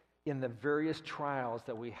rejoice in the various trials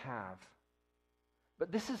that we have.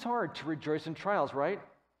 But this is hard, to rejoice in trials, right?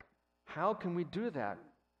 How can we do that?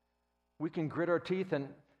 We can grit our teeth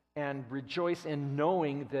and rejoice in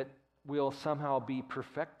knowing that we'll somehow be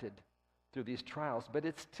perfected through these trials, but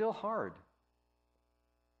it's still hard.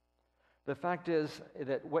 The fact is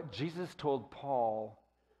that what Jesus told Paul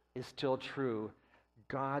is still true.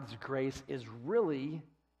 God's grace is really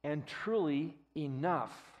and truly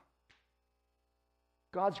enough.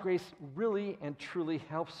 God's grace really and truly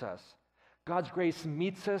helps us. God's grace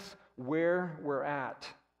meets us where we're at.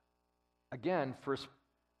 Again,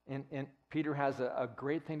 Peter has a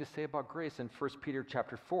great thing to say about grace in 1 Peter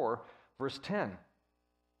chapter 4, verse 10.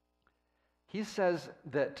 He says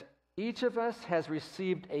that each of us has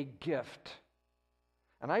received a gift.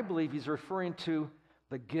 And I believe he's referring to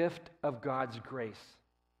the gift of God's grace.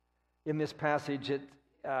 In this passage,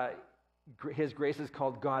 his grace is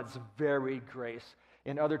called God's very grace.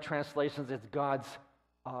 In other translations, it's God's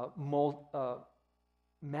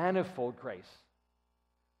manifold grace.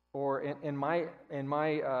 Or in my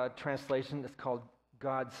translation, it's called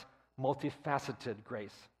God's multifaceted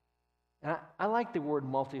grace. And I like the word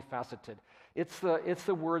multifaceted. It's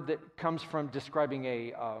the word that comes from describing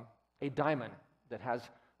a diamond that has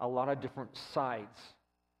a lot of different sides.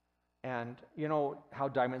 And you know how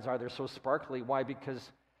diamonds are, they're so sparkly. Why?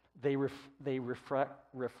 Because they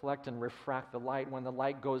reflect and refract the light. When the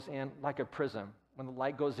light goes in, like a prism, when the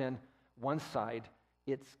light goes in one side,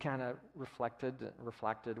 it's kind of reflected,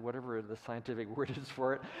 whatever the scientific word is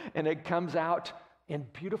for it, and it comes out in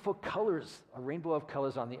beautiful colors, a rainbow of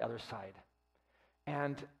colors on the other side.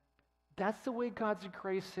 And that's the way God's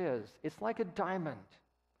grace is. It's like a diamond,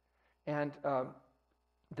 and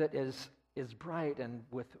that is bright and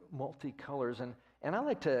with multicolors. And I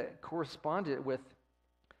like to correspond it with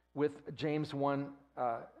James 1,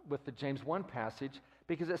 with the James 1 passage,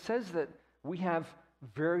 because it says that we have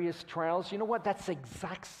various trials. You know what? That's the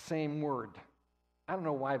exact same word. I don't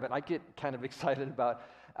know why, but I get kind of excited about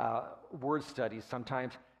word studies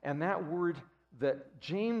sometimes. And that word that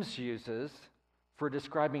James uses for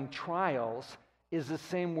describing trials is the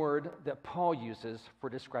same word that Paul uses for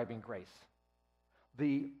describing grace.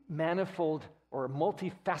 The manifold or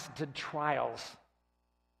multifaceted trials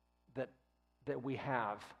that we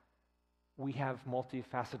have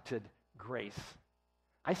multifaceted grace.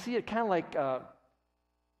 I see it kind of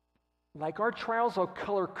like our trials are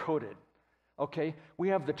color-coded, okay? We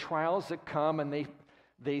have the trials that come and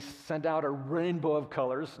they send out a rainbow of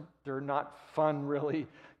colors. They're not fun, really,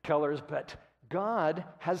 colors, but God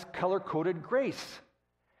has color-coded grace.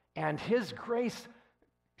 And His grace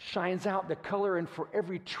shines out the color, and for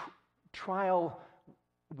every trial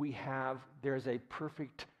we have, there's a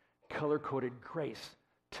perfect color-coded grace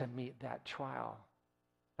to meet that trial.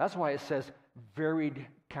 That's why it says varied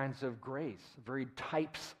kinds of grace, varied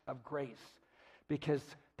types of grace, because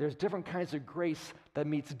there's different kinds of grace that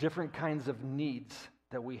meets different kinds of needs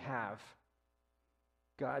that we have.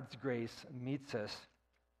 God's grace meets us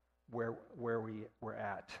where we're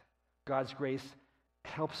at. God's grace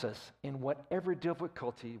helps us in whatever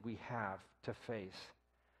difficulty we have to face.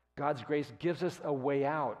 God's grace gives us a way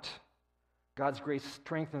out. God's grace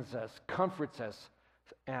strengthens us, comforts us,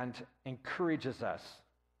 and encourages us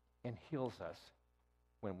and heals us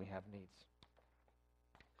when we have needs.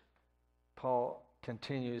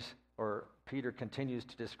 Peter continues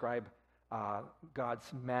to describe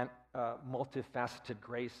God's multifaceted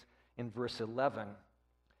grace in verse 11.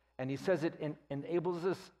 And he says it enables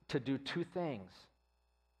us to do two things.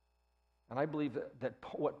 And I believe that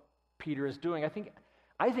what Peter is doing, I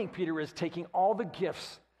think Peter is taking all the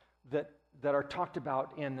gifts that are talked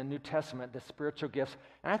about in the New Testament, the spiritual gifts,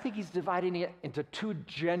 and I think he's dividing it into two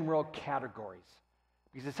general categories.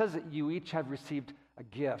 Because it says that you each have received a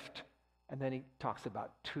gift, and then he talks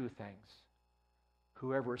about two things.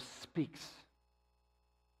 Whoever speaks.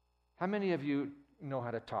 How many of you know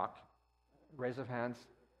how to talk? Raise of hands.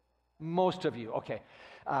 Most of you, okay.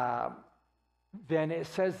 Then it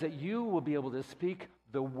says that you will be able to speak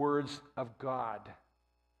the words of God.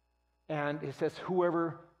 And it says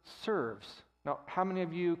whoever serves. Now, how many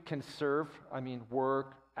of you can serve? I mean,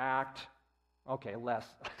 work, act. Okay, less.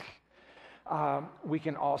 We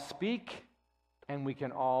can all speak and we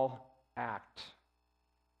can all act.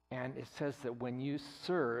 And it says that when you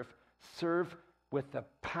serve with the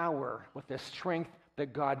power, with the strength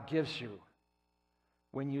that God gives you.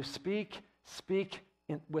 When you speak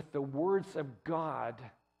with the words of God.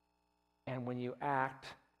 And when you act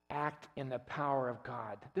in the power of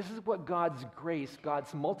God. This is what God's grace,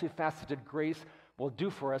 God's multifaceted grace will do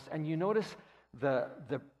for us. And you notice the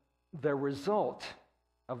result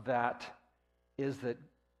of that is that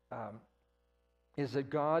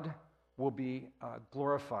God will be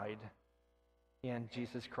glorified in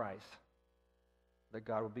Jesus Christ. That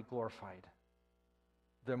God will be glorified.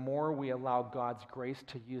 The more we allow God's grace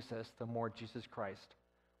to use us, the more Jesus Christ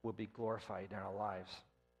will be glorified in our lives.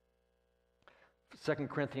 2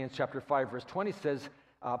 Corinthians chapter 5, verse 20 says,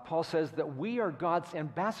 Paul says that we are God's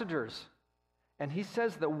ambassadors. And he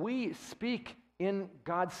says that we speak in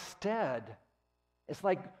God's stead. It's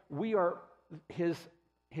like we are his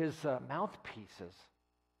mouthpieces.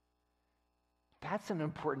 That's an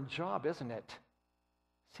important job, isn't it?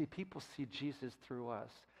 See, people see Jesus through us.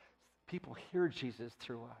 People hear Jesus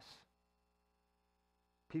through us.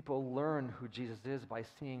 People learn who Jesus is by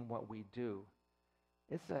seeing what we do.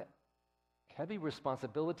 It's a heavy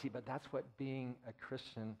responsibility, but that's what being a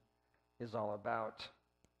Christian is all about.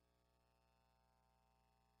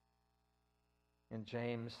 In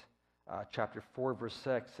James chapter 4, verse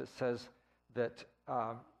 6, it says that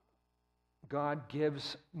God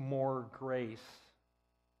gives more grace.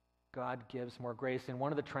 God gives more grace. In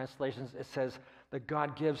one of the translations, it says that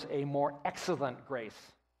God gives a more excellent grace.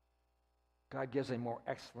 God gives a more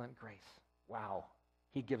excellent grace. Wow.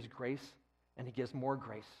 He gives grace, and he gives more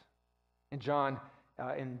grace. In John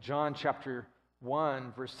chapter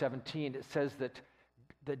 1, verse 17, it says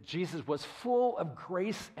that Jesus was full of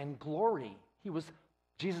grace and glory.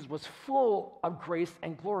 Jesus was full of grace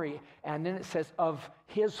and glory. And then it says, of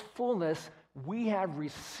his fullness we have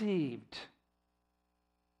received.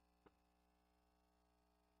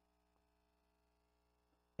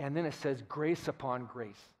 And then it says, grace upon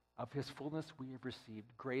grace. Of his fullness we have received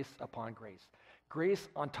grace upon grace. Grace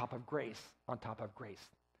on top of grace on top of grace.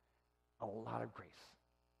 A lot of grace.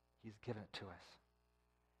 He's given it to us.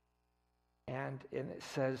 And it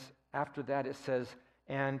says, after that it says,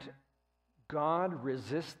 and God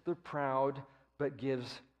resists the proud, but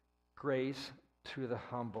gives grace to the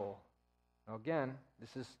humble. Now again,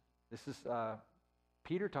 this is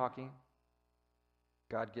Peter talking.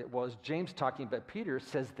 It's James talking, but Peter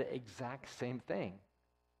says the exact same thing.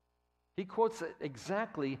 He quotes it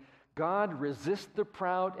exactly. God resists the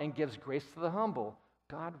proud and gives grace to the humble.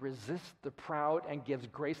 God resists the proud and gives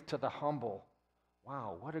grace to the humble.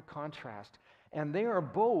 Wow, what a contrast. And they are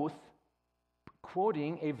both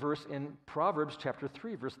quoting a verse in Proverbs chapter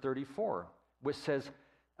 3, verse 34, which says,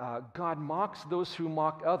 God mocks those who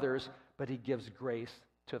mock others, but he gives grace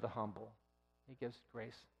to the humble. He gives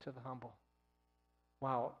grace to the humble.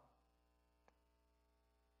 Wow.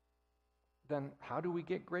 Then how do we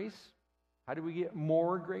get grace? How do we get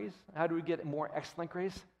more grace? How do we get more excellent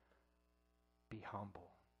grace? Be humble.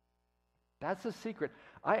 That's the secret.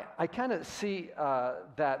 I kind of see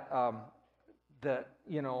that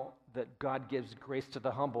God gives grace to the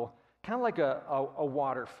humble, kind of like a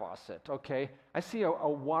water faucet, okay? I see a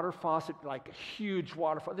water faucet, like a huge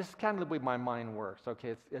water faucet. This is kind of the way my mind works,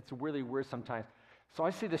 okay? It's really weird sometimes. So I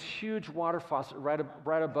see this huge water faucet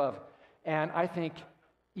right above, and I think,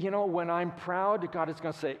 when I'm proud, God is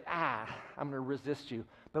going to say, I'm going to resist you.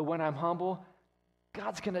 But when I'm humble,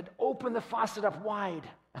 God's going to open the faucet up wide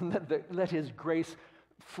and let his grace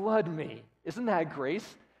flood me. Isn't that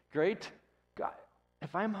grace? Great? God,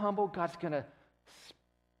 if I'm humble, God's going to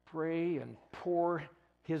spray and pour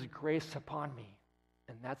his grace upon me.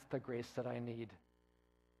 And that's the grace that I need.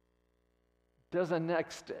 There's a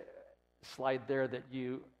next slide there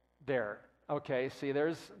Okay, see,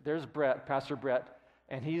 there's Brett, Pastor Brett,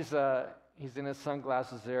 and he's in his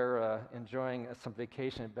sunglasses there enjoying some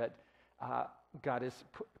vacation, but God is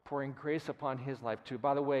pouring grace upon his life too.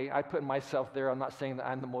 By the way, I put myself there. I'm not saying that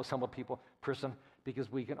I'm the most humble person,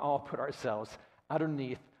 because we can all put ourselves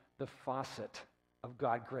underneath the faucet of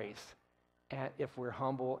God grace. And if we're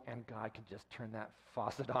humble, and God can just turn that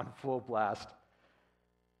faucet on full blast.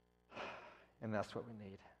 And that's what we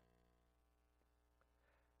need.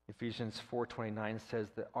 Ephesians 4:29 says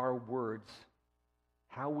that our words,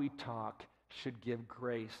 how we talk, should give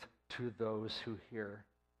grace to those who hear.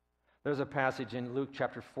 There's a passage in Luke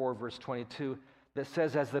chapter 4, verse 22 that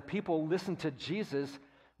says, as the people listened to Jesus,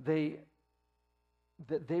 they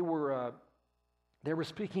were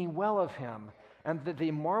speaking well of him, and that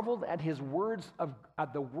they marveled at his words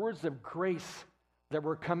at the words of grace that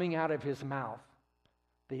were coming out of his mouth.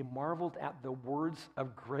 They marveled at the words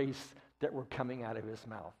of grace that were coming out of his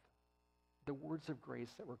mouth. The words of grace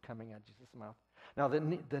that were coming out of Jesus' mouth. Now, the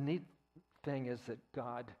neat thing is that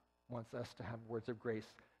God wants us to have words of grace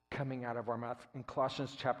coming out of our mouth. In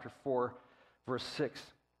Colossians chapter 4, verse 6,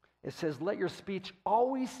 it says, let your speech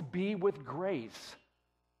always be with grace.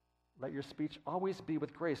 Let your speech always be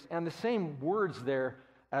with grace. And the same words there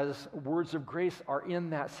as words of grace are in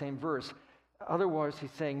that same verse. Otherwise,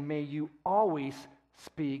 he's saying, may you always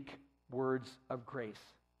speak words of grace.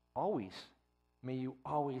 Always. May you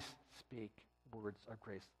always speak words of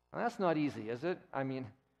grace. Now, that's not easy, is it? I mean,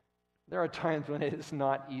 there are times when it is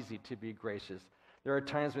not easy to be gracious. There are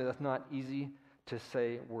times when it's not easy to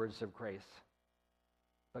say words of grace.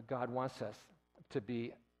 But God wants us to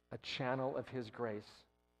be a channel of his grace,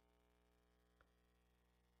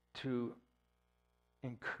 to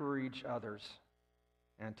encourage others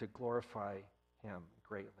and to glorify him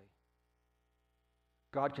greatly.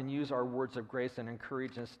 God can use our words of grace and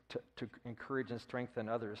encourage us to encourage and strengthen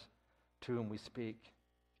others to whom we speak.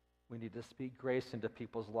 We need to speak grace into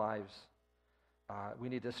people's lives. We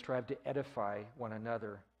need to strive to edify one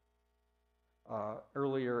another.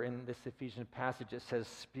 Earlier in this Ephesians passage, it says,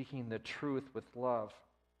 speaking the truth with love.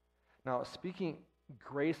 Now, speaking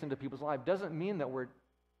grace into people's lives doesn't mean that we're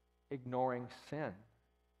ignoring sin,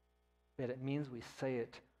 but it means we say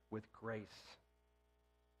it with grace.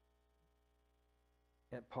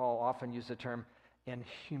 And Paul often used the term, in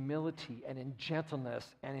humility and in gentleness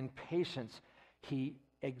and in patience, he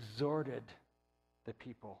exhorted the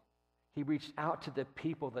people. He reached out to the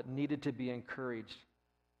people that needed to be encouraged,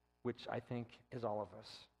 which I think is all of us.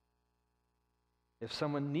 If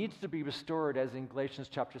someone needs to be restored, as in Galatians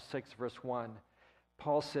chapter 6, verse 1,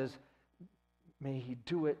 Paul says, may he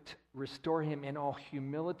do it, restore him in all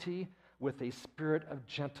humility with a spirit of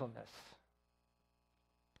gentleness.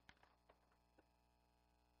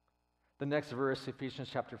 The next verse, Ephesians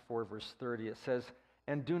chapter 4, verse 30, it says,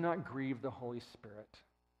 and do not grieve the Holy Spirit.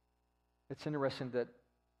 It's interesting that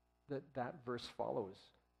verse follows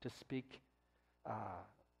to speak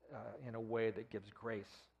in a way that gives grace.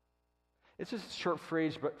 It's just a short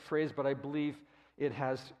phrase, but I believe it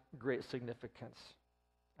has great significance.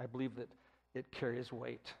 I believe that it carries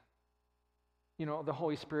weight. You know, the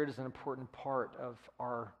Holy Spirit is an important part of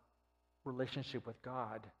our relationship with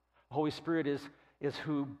God. The Holy Spirit is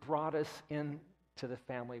who brought us into the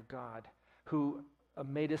family of God, who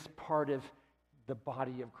made us part of the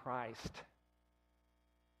body of Christ.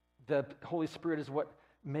 The Holy Spirit is what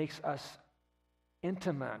makes us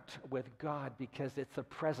intimate with God, because it's the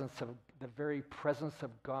very presence of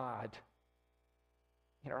God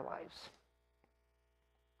in our lives.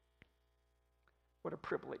 What a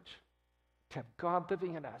privilege to have God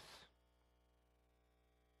living in us,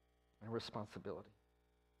 and a responsibility.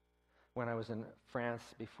 When I was in France,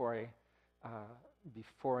 before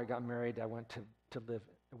I got married, I went to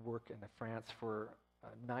work in France for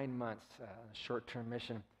 9 months, a short-term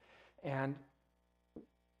mission, and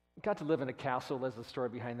got to live in a castle. There's a story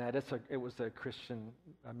behind that. It was a Christian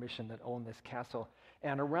mission that owned this castle,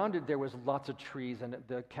 and around it there was lots of trees, and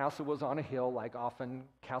the castle was on a hill, like often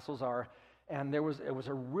castles are, and it was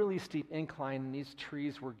a really steep incline, and these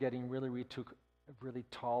trees were getting really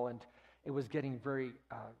tall, and it was getting very.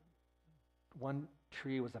 One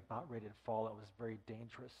tree was about ready to fall. It was very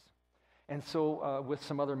dangerous. And so with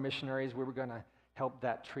some other missionaries, we were going to help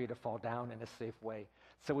that tree to fall down in a safe way.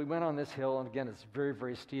 So we went on this hill, and again, it's very,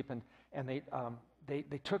 very steep, and they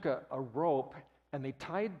took a rope, and they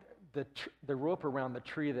tied the rope around the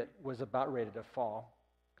tree that was about ready to fall,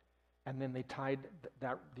 and then they tied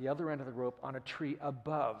the other end of the rope on a tree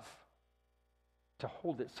above to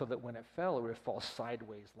hold it so that when it fell, it would fall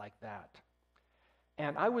sideways like that.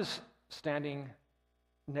 And I was standing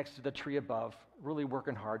next to the tree above, really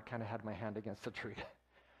working hard, kind of had my hand against the tree.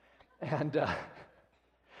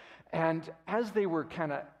 And as they were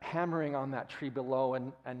kind of hammering on that tree below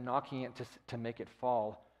and knocking it to make it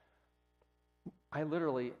fall, I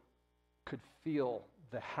literally could feel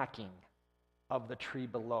the hacking of the tree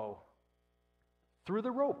below through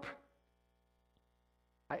the rope.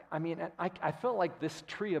 I felt like this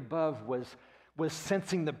tree above was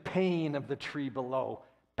sensing the pain of the tree below.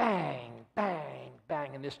 Bang, bang,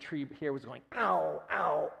 bang, and this tree here was going, ow,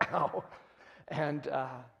 ow, ow. And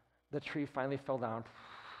the tree finally fell down.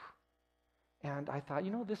 And I thought,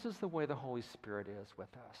 this is the way the Holy Spirit is with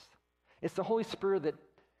us. It's the Holy Spirit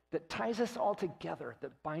that ties us all together,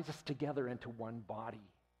 that binds us together into one body,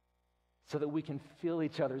 so that we can feel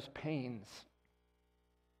each other's pains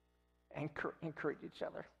and encourage each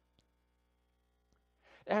other.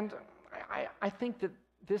 And I think that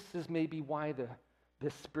this is maybe why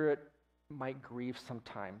the Spirit might grieve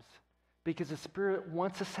sometimes, because the Spirit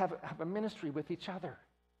wants us to have a ministry with each other.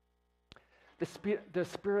 The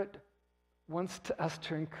Spirit wants us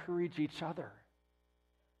to encourage each other.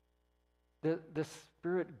 The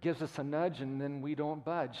Spirit gives us a nudge, and then we don't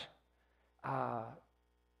budge.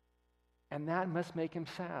 And that must make him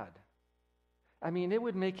sad. It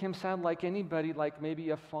would make him sad like anybody, like maybe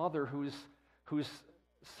a father whose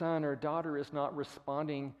son or daughter is not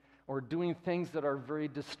responding or doing things that are very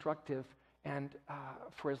destructive and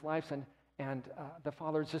for his life, and the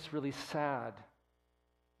father is just really sad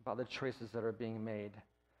about the choices that are being made.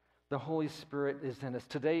 The Holy Spirit is in us.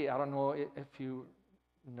 Today, I don't know if you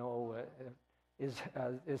know, is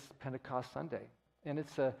Pentecost Sunday, and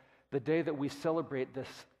it's the day that we celebrate this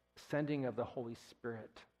sending of the Holy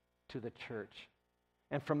Spirit to the church.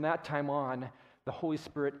 And from that time on, the Holy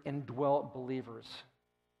Spirit indwelt believers.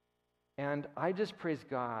 And I just praise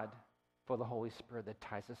God for the Holy Spirit that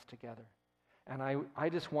ties us together. And I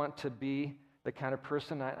just want to be the kind of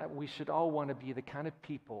person, we should all want to be the kind of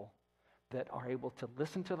people that are able to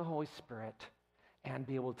listen to the Holy Spirit and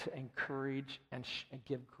be able to encourage and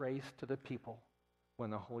give grace to the people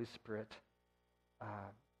when the Holy Spirit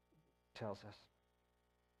tells us.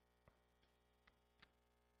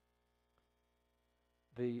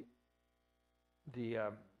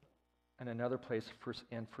 In another place,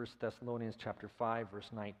 in 1 Thessalonians chapter 5, verse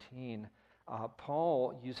 19,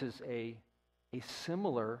 Paul uses a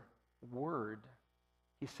similar word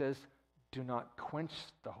He says, do not quench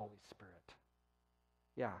the Holy Spirit.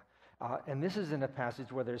 Yeah. And this is in a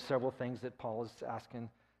passage where there's several things that Paul is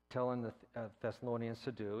telling the Thessalonians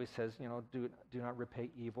to do. He says, do not repay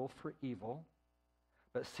evil for evil,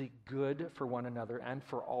 but seek good for one another and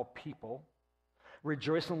for all people.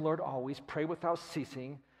 Rejoice in the Lord always. Pray without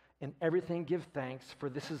ceasing. In everything give thanks, for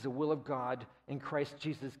this is the will of God in Christ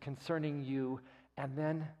Jesus concerning you. And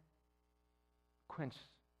then quench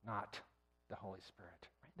not the Holy Spirit.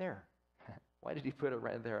 Right there. Why did he put it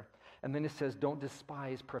right there? And then it says, don't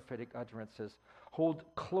despise prophetic utterances. Hold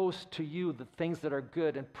close to you the things that are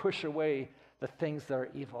good and push away the things that are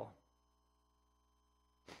evil.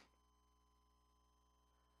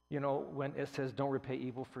 When it says don't repay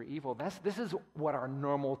evil for evil, this is what our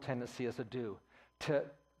normal tendency is to do, to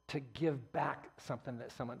give back something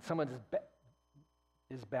that someone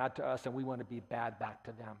is bad to us and we want to be bad back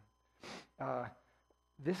to them.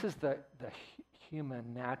 This is the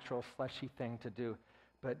human, natural, fleshy thing to do.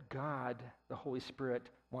 But God, the Holy Spirit,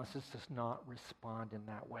 wants us to not respond in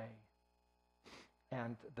that way.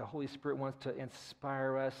 And the Holy Spirit wants to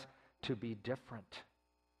inspire us to be different,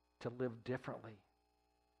 to live differently.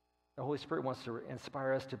 The Holy Spirit wants to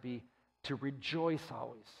inspire us to rejoice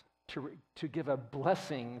always, to give a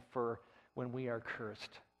blessing for when we are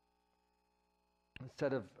cursed,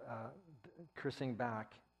 instead of cursing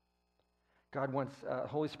back.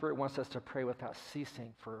 Holy Spirit wants us to pray without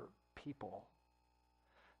ceasing for people.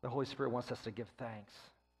 The Holy Spirit wants us to give thanks.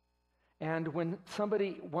 And when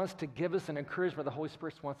somebody wants to give us an encouragement, the Holy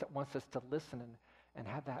Spirit wants us to listen and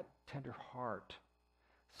have that tender heart.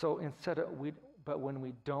 So but when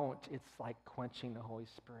we don't, it's like quenching the Holy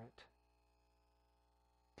Spirit.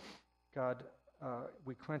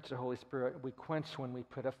 We quench the Holy Spirit. We quench when we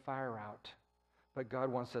put a fire out. But God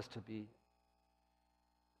wants us to be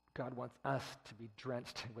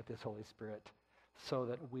drenched with His Holy Spirit so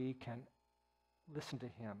that we can listen to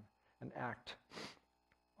Him and act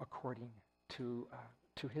according to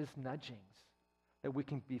His nudgings, that we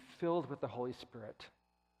can be filled with the Holy Spirit,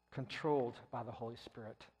 controlled by the Holy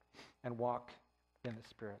Spirit, and walk in the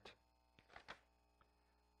Spirit.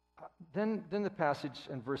 Then the passage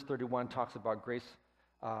in verse 31 talks about grace.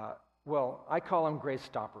 I call them grace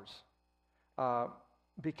stoppers,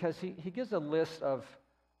 because he gives a list of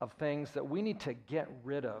things that we need to get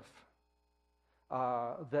rid of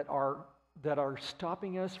that are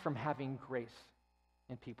stopping us from having grace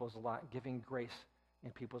in people's lives, giving grace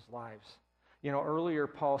in people's lives. Earlier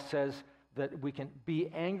Paul says that we can be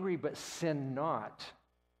angry but sin not.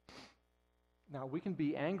 Now, we can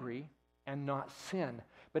be angry and not sin,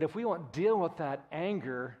 but if we won't deal with that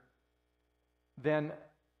anger, then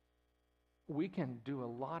we can do a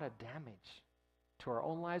lot of damage to our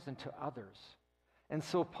own lives and to others. And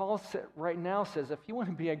so Paul right now says, if you want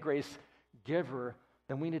to be a grace giver,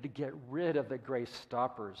 then we need to get rid of the grace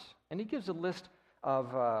stoppers. And he gives a list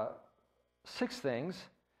of 6 things.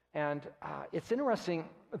 And it's interesting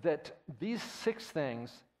that these 6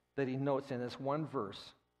 things that he notes in this one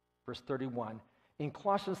verse 31, in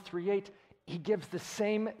Colossians 3:8, he gives the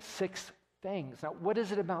same 6 things. Now, what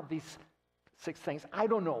is it about these 6 things? I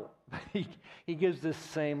don't know. He gives this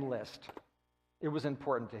same list. It was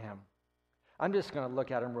important to him. I'm just going to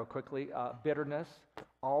look at them real quickly. Bitterness,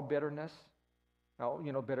 all bitterness. Now,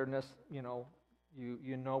 bitterness, you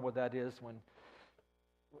know what that is when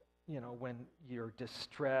you're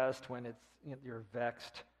distressed, when you're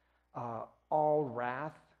vexed. All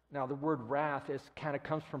wrath. Now, the word wrath kind of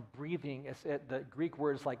comes from breathing. The Greek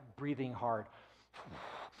word is like breathing hard.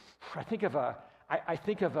 I think of a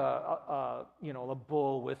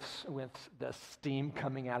bull with the steam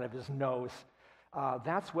coming out of his nose.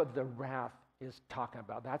 That's what the wrath is talking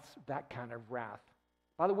about. That's that kind of wrath.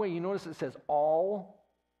 By the way, you notice it says all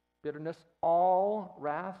bitterness, all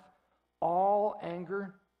wrath, all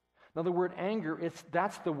anger. Now, the word anger,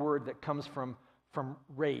 that's the word that comes from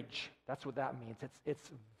rage. That's what that means.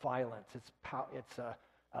 It's violence. It's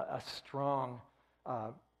a strong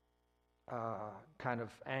kind of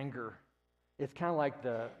anger. It's kind of like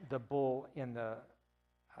the bull in the.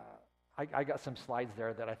 I got some slides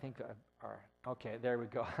there that I think are okay. There we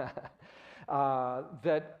go.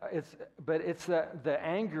 The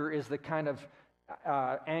anger is the kind of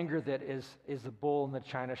anger that is the bull in the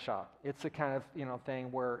china shop. It's the kind of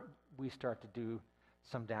thing where we start to do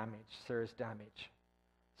some damage, serious damage.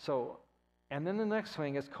 So, and then the next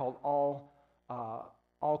thing is called all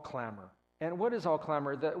clamor. And what is all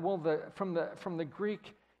clamor? From the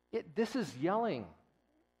Greek, this is yelling,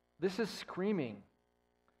 this is screaming,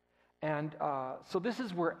 and so this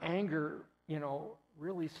is where anger,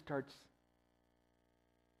 really starts.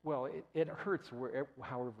 Well, it hurts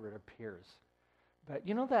however it appears, But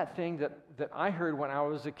you know that thing that I heard when I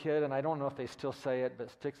was a kid, and I don't know if they still say it, but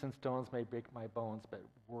sticks and stones may break my bones, but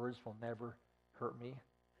words will never hurt me.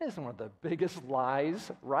 This is one of the biggest lies,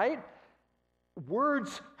 right?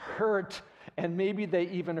 Words hurt, and maybe they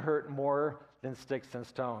even hurt more than sticks and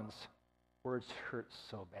stones. Words hurt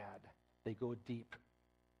so bad. They go deep.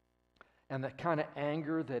 And the kind of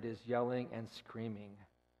anger that is yelling and screaming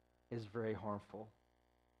is very harmful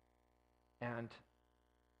and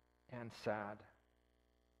sad.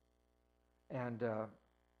 And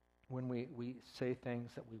when we say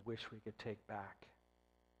things that we wish we could take back,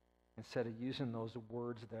 instead of using those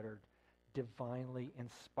words that are divinely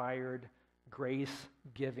inspired,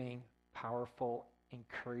 grace-giving, powerful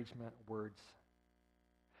encouragement words.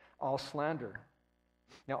 All slander.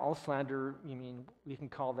 Now, all slander, we can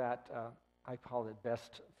call that, I call it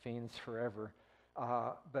best fiends forever.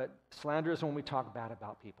 But slander is when we talk bad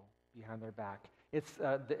about people behind their back. It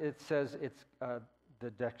says the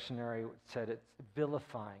dictionary said it's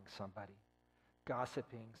vilifying somebody,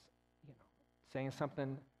 gossiping, saying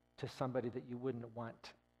something to somebody that you wouldn't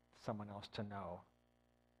want someone else to know.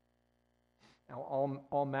 Now,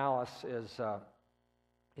 all malice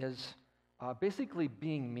is basically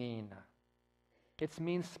being mean. It's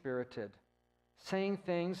mean-spirited, saying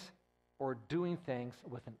things or doing things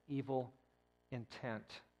with an evil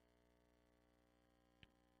intent.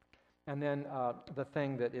 And then the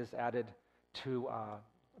thing that is added to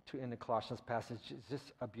in the Colossians passage is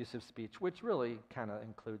this abusive speech, which really kind of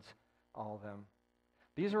includes all of them.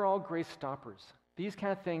 These are all grace stoppers. These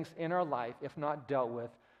kind of things in our life, if not dealt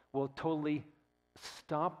with, will totally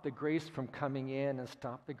stop the grace from coming in and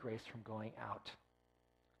stop the grace from going out.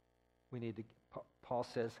 We need to, Paul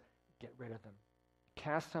says, get rid of them.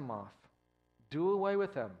 Cast them off. Do away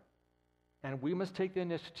with them. And we must take the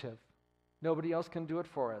initiative. Nobody else can do it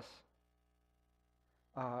for us.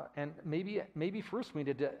 And maybe first we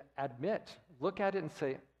need to admit, look at it and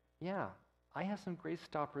say, yeah, I have some grace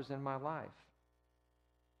stoppers in my life.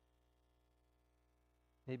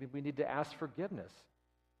 Maybe we need to ask forgiveness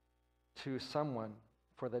to someone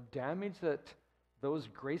for the damage that those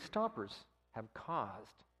grace stoppers have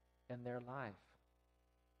caused in their life.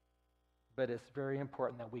 But it's very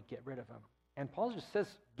important that we get rid of them. And Paul just says,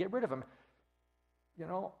 get rid of them.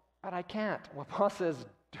 But I can't. Well, Paul says,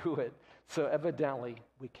 do it. So evidently,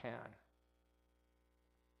 we can.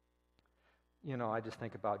 I just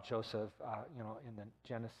think about Joseph, in the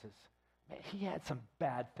Genesis. Man, he had some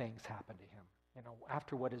bad things happen to him.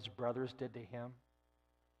 After what his brothers did to him,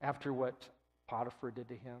 after what Potiphar did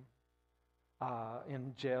to him,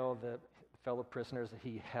 in jail, the fellow prisoners that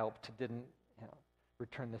he helped didn't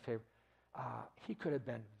return the favor. He could have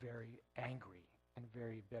been very angry and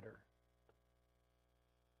very bitter.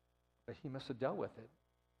 But he must have dealt with it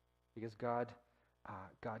because God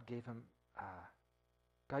gave him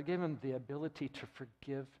the ability to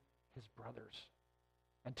forgive his brothers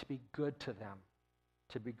and to be good to them,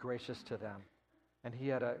 to be gracious to them. And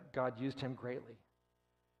God used him greatly.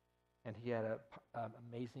 And he had an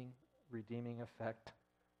amazing redeeming effect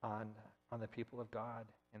on the people of God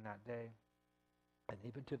in that day, and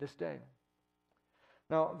even to this day.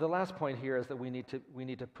 Now, the last point here is that we need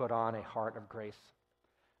to put on a heart of grace.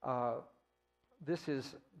 This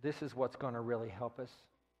is what's going to really help us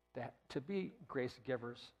to be grace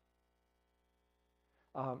givers.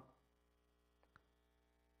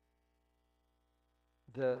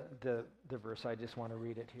 The verse, I just want to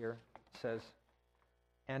read it here, says,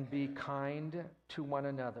 "And be kind to one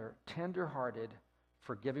another, tender-hearted,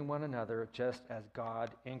 forgiving one another, just as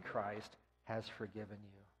God in Christ has forgiven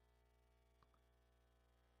you."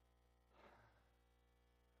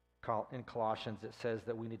 In Colossians, it says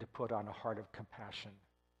that we need to put on a heart of compassion.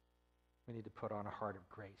 We need to put on a heart of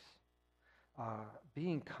grace.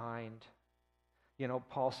 Being kind.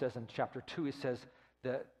 Paul says in chapter 2, he says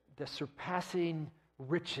that the surpassing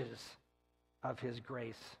riches of his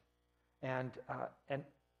grace. And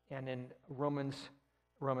in Romans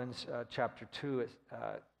chapter 2,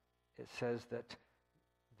 it says that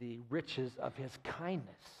the riches of his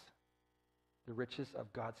kindness, the riches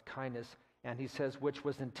of God's kindness, and he says, which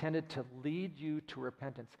was intended to lead you to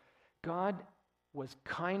repentance. God was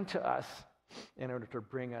kind to us in order to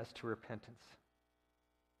bring us to repentance.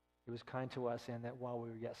 He was kind to us in that while we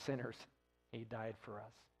were yet sinners, he died for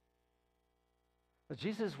us. But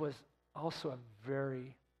Jesus was also a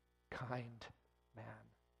very kind man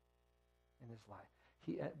in his life.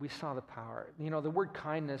 We saw the power. The word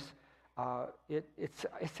kindness, it's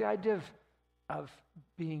the idea of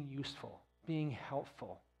being useful, being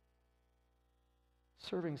helpful,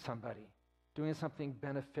 serving somebody, doing something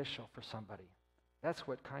beneficial for somebody. That's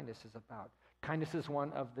what kindness is about. Kindness is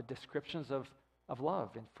one of the descriptions of of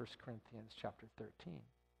love in 1 Corinthians chapter 13.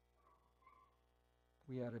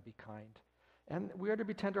 We ought to be kind. And we ought to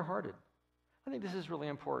be tenderhearted. I think this is really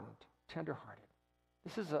important, tenderhearted.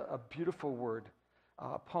 This is a beautiful word.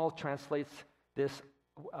 Paul translates this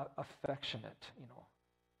affectionate,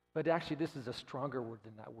 But actually, this is a stronger word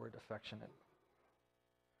than that word, affectionate.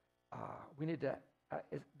 We need to,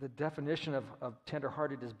 the definition of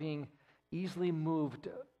tenderhearted is being easily moved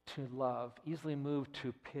to love, easily moved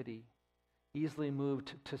to pity, easily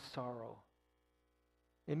moved to sorrow.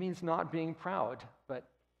 It means not being proud, but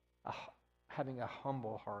having a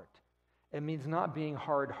humble heart. It means not being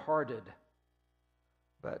hard-hearted,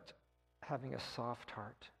 but having a soft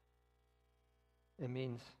heart. It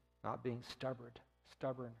means not being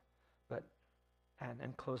stubborn, but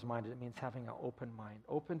and closed-minded. It means having an open mind,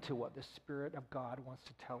 open to what the Spirit of God wants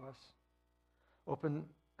to tell us, open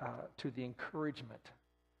to the encouragement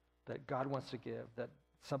that God wants to give, that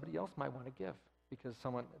somebody else might want to give, because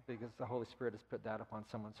the Holy Spirit has put that upon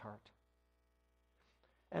someone's heart.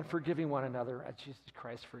 And forgiving one another as Jesus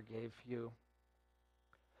Christ forgave you.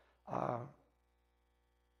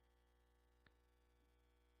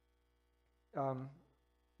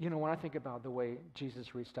 When I think about the way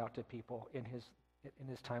Jesus reached out to people in his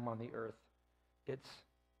time on the earth, it's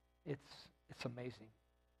amazing,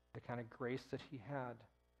 the kind of grace that he had.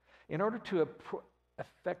 In order to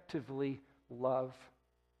effectively love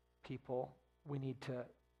people, we need to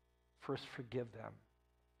first forgive them.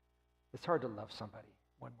 It's hard to love somebody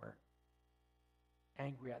when we're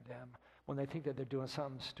angry at them, when they think that they're doing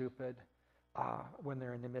something stupid, when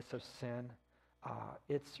they're in the midst of sin.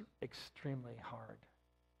 It's extremely hard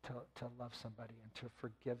to love somebody and to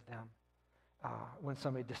forgive them when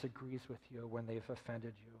somebody disagrees with you, when they've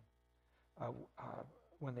offended you,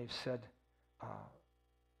 when they've said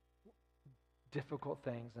difficult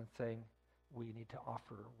things and saying we need to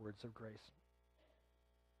offer words of grace.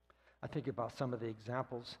 I think about some of the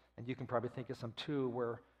examples, and you can probably think of some too,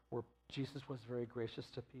 where Jesus was very gracious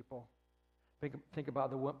to people. Think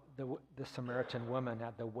about the Samaritan woman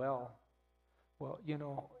at the well. Well, you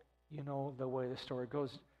know the way the story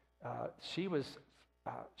goes. She was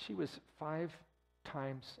 5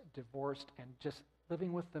 times divorced and just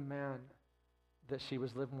living with the man that she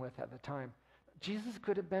was living with at the time. Jesus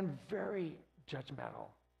could have been very judgmental,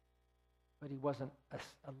 but he wasn't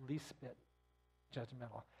a least bit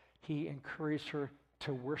judgmental. He encouraged her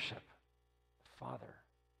to worship the Father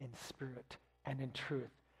in spirit and in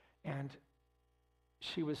truth. And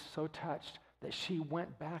she was so touched that she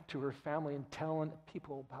went back to her family and telling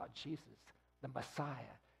people about Jesus. The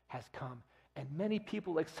Messiah has come. And many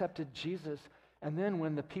people accepted Jesus. And then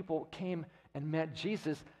when the people came and met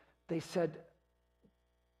Jesus, they said,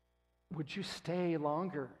 would you stay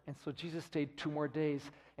longer? And so Jesus stayed 2 more days.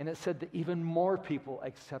 And it said that even more people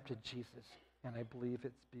accepted Jesus. And I believe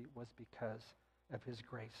it was because of his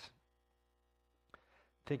grace.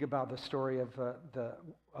 Think about the story of the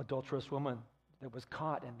adulterous woman that was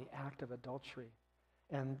caught in the act of adultery.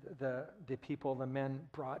 And the men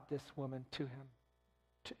brought this woman to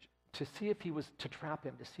him to see if he was, to trap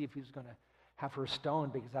him, to see if he was going to have her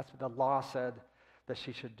stoned, because that's what the law said that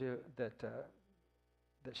she should do, that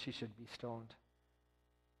she should be stoned.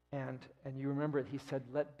 And you remember it, he said,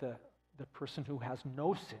 let the person who has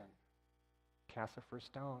no sin cast the first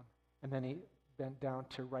stone. And then he bent down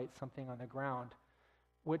to write something on the ground,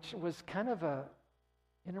 which was kind of a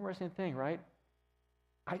interesting thing, right?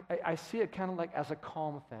 I see it kind of like as a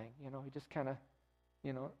calm thing. He just kind of,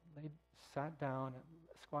 sat down and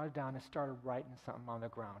squatted down and started writing something on the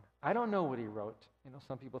ground. I don't know what he wrote.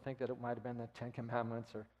 Some people think that it might have been the 10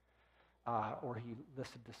 Commandments or he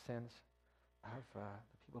listed the sins of the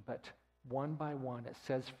people. But one by one, it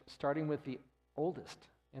says, starting with the oldest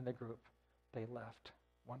in the group, they left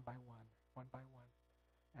one by one.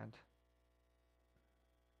 And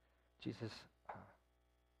Jesus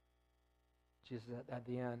at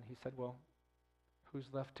the end, he said, well, who's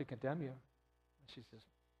left to condemn you? And she says,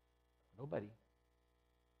 nobody.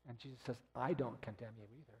 And Jesus says, I don't condemn you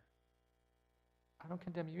either. I don't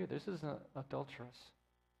condemn you either. This isn't adulterous.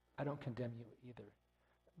 I don't condemn you either.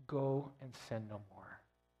 Go and sin no more.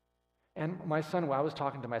 And my son, I was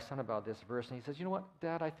talking to my son about this verse, and he says, you know what,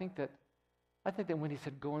 Dad, I think that when he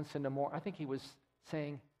said go and sin no more, I think he was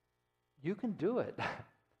saying, you can do it.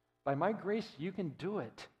 By my grace, you can do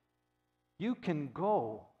it. You can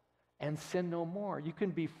go and sin no more. You can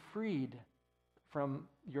be freed from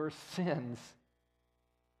your sins.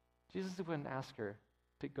 Jesus wouldn't ask her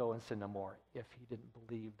to go and sin no more if he didn't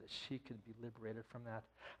believe that she could be liberated from that.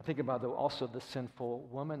 I think about also the sinful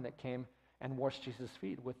woman that came and washed Jesus'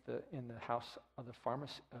 feet in the house of the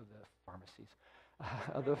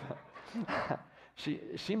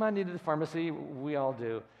She might need the pharmacy. We all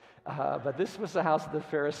do. But this was the house of the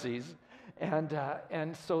Pharisees.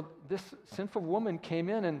 And so this sinful woman came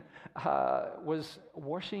in and was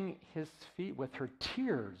washing his feet with her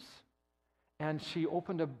tears. And she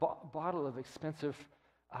opened a bottle of expensive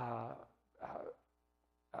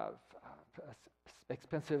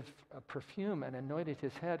perfume and anointed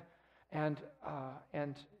his head, and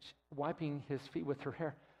wiping his feet with her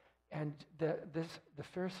hair. And the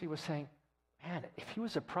Pharisee was saying, man, if he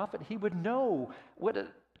was a prophet, he would know what a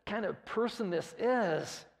kind of person this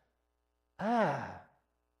is.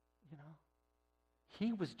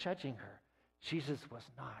 He was judging her. Jesus was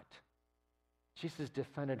not. Jesus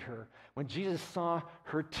defended her. When Jesus saw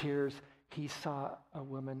her tears, he saw a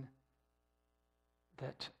woman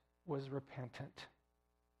that was repentant.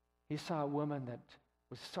 He saw a woman that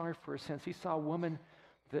was sorry for her sins. He saw a woman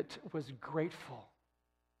that was grateful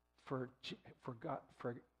for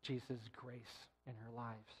Jesus' grace in her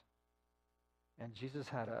lives. And Jesus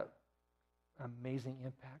had an amazing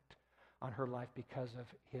impact on her life because of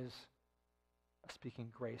his speaking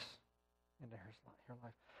grace into her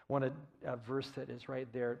life. One verse that is right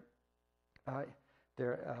there,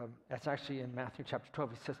 that's actually in Matthew chapter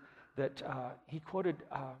 12. He says that he quoted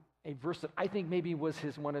a verse that I think maybe was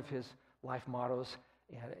one of his life mottos.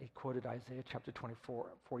 And he quoted Isaiah chapter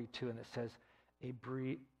 42, and it says, a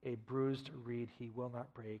bruised reed he will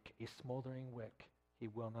not break, a smoldering wick he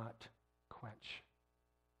will not quench.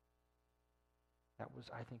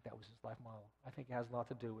 I think that was his life model. I think it has a lot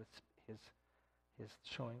to do with his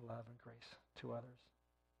showing love and grace to others.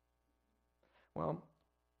 Well,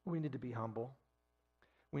 we need to be humble.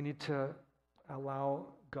 We need to allow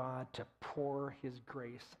God to pour his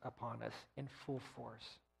grace upon us in full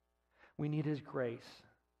force. We need his grace.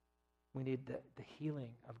 We need the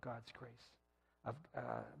healing of God's grace, of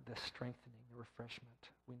the strengthening, the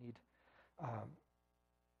refreshment. We need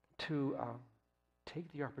to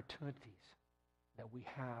take the opportunities that we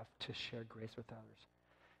have to share grace with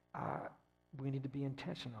others. We need to be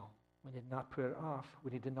intentional. We need to not put it off.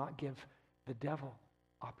 We need to not give the devil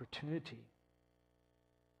opportunity,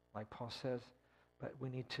 like Paul says, but we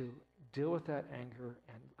need to deal with that anger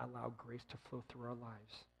and allow grace to flow through our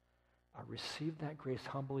lives. Receive that grace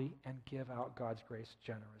humbly and give out God's grace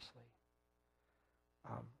generously.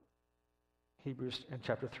 Hebrews in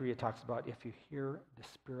chapter 3, it talks about if you hear the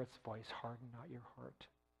Spirit's voice, harden not your heart.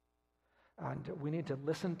 And we need to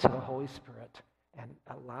listen to the Holy Spirit and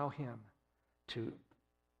allow him to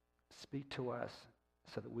speak to us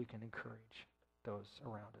so that we can encourage those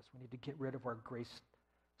around us. We need to get rid of our grace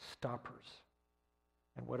stoppers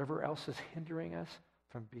and whatever else is hindering us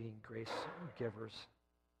from being grace givers.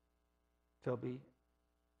 There'll be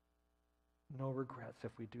no regrets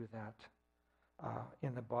if we do that.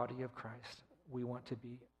 In the body of Christ, we want to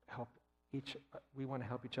help each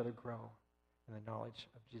other grow in the knowledge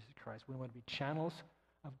of Jesus Christ. We want to be channels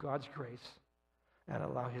of God's grace and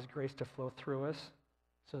allow his grace to flow through us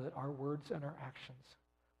so that our words and our actions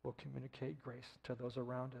will communicate grace to those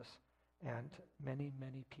around us, and many,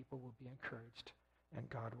 many people will be encouraged, and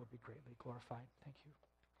God will be greatly glorified. Thank you.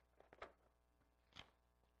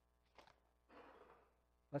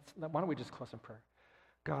 Why don't we just close in prayer?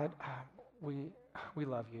 God, we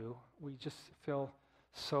love you. We just feel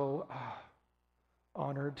so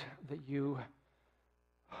honored that you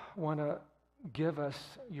want to give us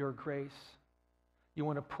your grace. You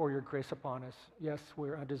want to pour your grace upon us. Yes,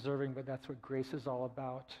 we're undeserving, but that's what grace is all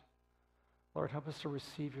about. Lord, help us to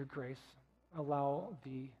receive your grace. Allow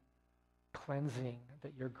the cleansing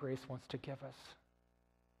that your grace wants to give us.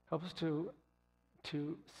 Help us to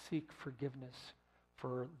seek forgiveness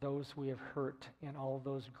for those we have hurt in all of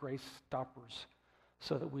those grace stoppers,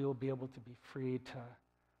 so that we will be able to be free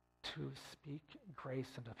to speak grace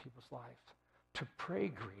into people's lives, to pray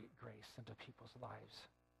grace into people's lives.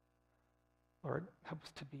 Lord, help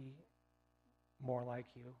us to be more like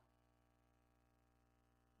you.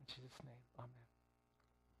 In Jesus' name, amen.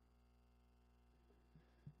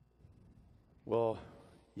 Well,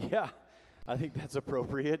 yeah, I think that's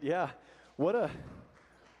appropriate. Yeah, what a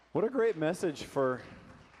great message for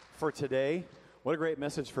today. What a great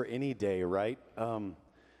message for any day, right?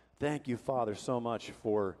 Thank you, Father, so much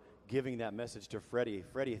for giving that message to Freddie.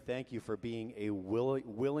 Freddie, thank you for being a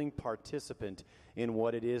willing participant in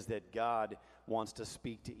what it is that God wants to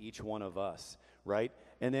speak to each one of us, right?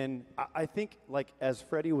 And then I think, like, as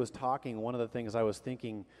Freddie was talking, one of the things I was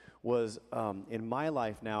thinking was, in my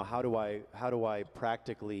life now, how do I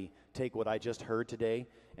practically take what I just heard today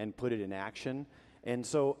and put it in action? And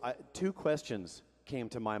so two questions came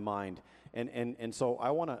to my mind. And so I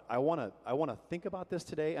want to think about this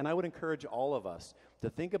today, and I would encourage all of us to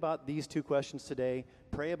think about these two questions today,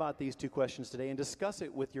 pray about these two questions today, and discuss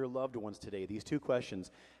it with your loved ones today. These two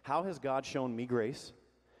questions: how has God shown me grace,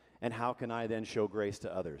 and how can I then show grace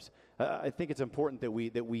to others? I think it's important that we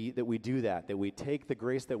do that. That we take the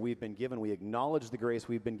grace that we've been given, we acknowledge the grace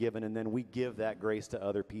we've been given, and then we give that grace to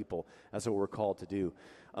other people. That's what we're called to do.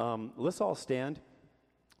 Let's all stand,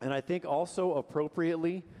 and I think also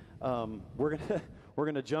appropriately, we're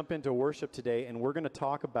gonna jump into worship today, and we're gonna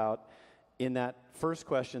talk about, in that first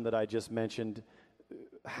question that I just mentioned,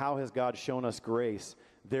 how has God shown us grace?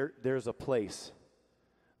 There's a place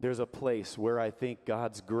where I think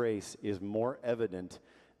God's grace is more evident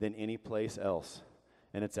than any place else,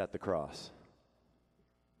 and it's at the cross.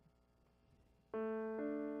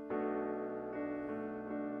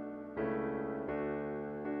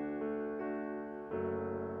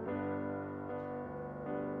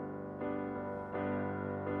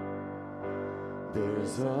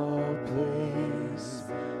 There's a place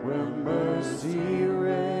where mercy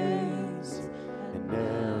reigns and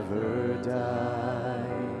never dies.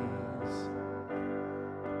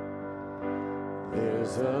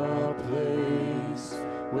 There's a place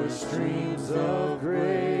where streams of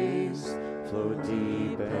grace flow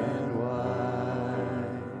deep and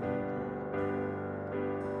wide,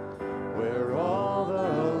 where all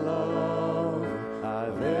the love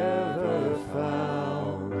I've ever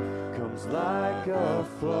found comes like a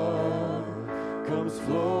flood, comes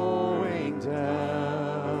flowing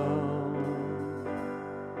down.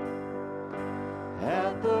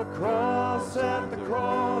 At the cross,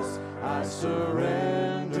 I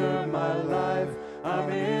surrender my life. I'm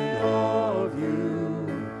in awe of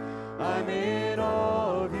you. I'm in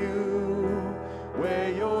awe of you.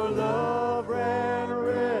 Where your love ran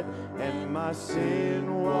red and my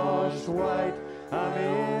sin washed white. I'm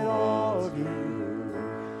in awe of you.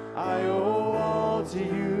 I owe all to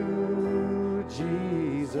you,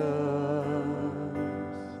 Jesus.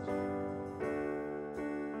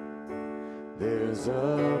 There's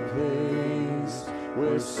a place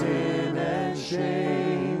where sin and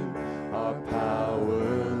shame are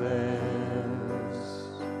powerless,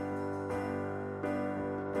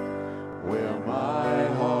 where my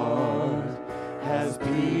heart has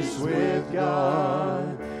peace with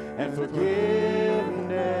God and forgiveness,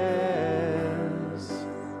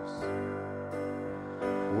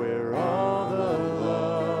 where all the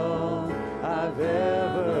love I've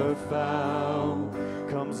ever found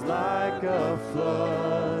comes like a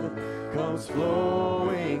flood, comes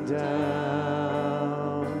flowing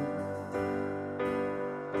down.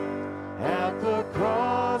 At the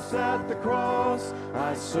cross,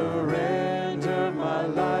 I surrender my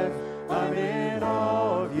life. I'm in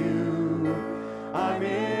awe of you. I'm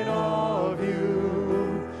in awe of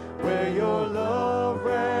you. Where your love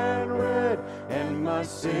ran red and my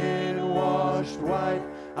sin washed white.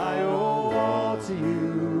 I owe all to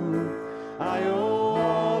you. I owe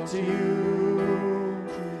all to you.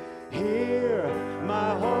 Here,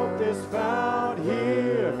 my hope is found.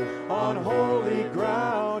 Here, on holy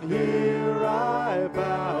ground. Here I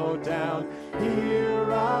bow down.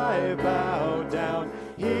 Here I bow down.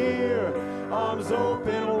 Here, arms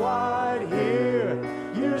open wide. Here,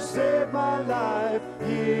 you saved my life.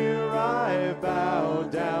 Here I bow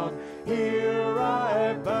down. Here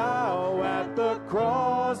I bow. At the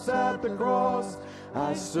cross,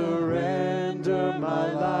 I surrender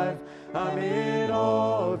my life. I'm in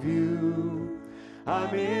awe of you.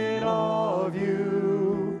 I'm in awe of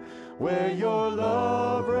you. Where your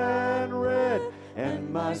love ran red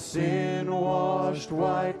and my sin washed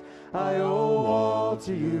white. I owe all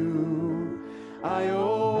to you. I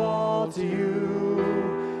owe all to you.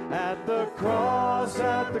 At the cross,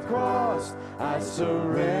 I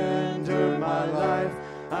surrender my life.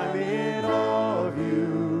 I'm in awe of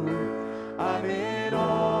you. I'm in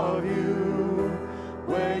awe of you.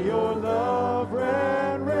 Where your love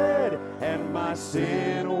ran red and my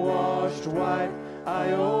sin washed white.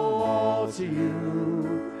 I owe all to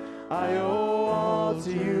you. I owe all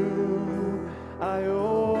to you. I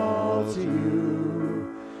owe all to you.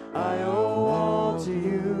 I owe all to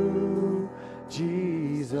you,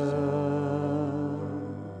 Jesus.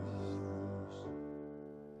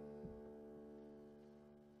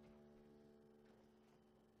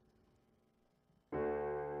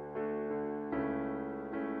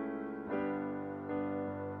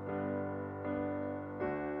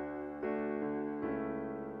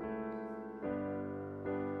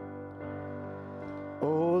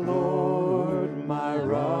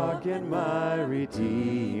 And my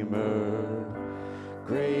Redeemer,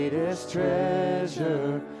 greatest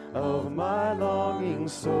treasure of my longing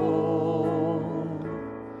soul.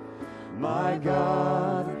 My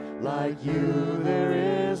God, like you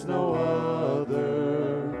there is no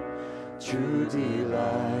other. True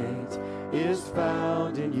delight is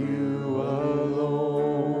found in you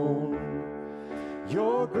alone.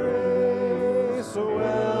 Your grace, so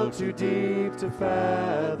well too deep to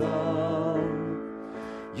fathom.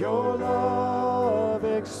 Your love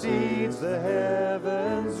exceeds the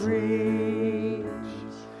heavens' reach.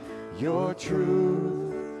 Your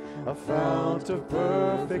truth, a fount of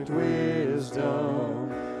perfect wisdom,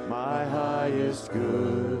 my highest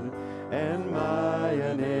good and my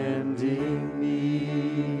unending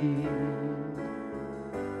need.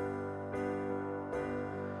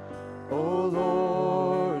 O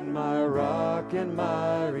Lord, my rock and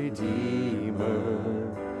my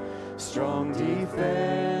redeemer, strong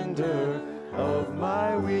defender of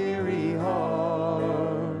my weary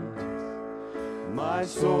heart, my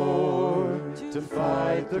sword to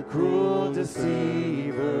fight the cruel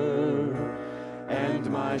deceiver,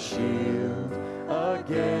 and my shield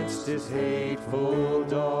against his hateful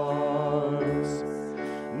darts,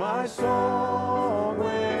 my song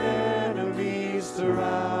when enemies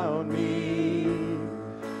surround me,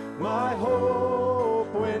 my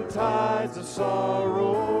hope when tides of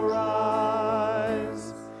sorrow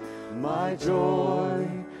rise, my joy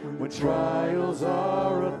when trials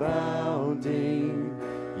are abounding,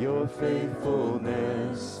 your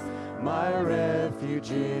faithfulness, my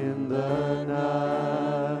refuge in the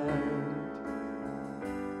night.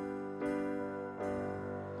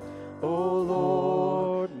 O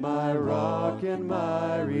Lord, my rock and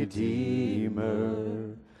my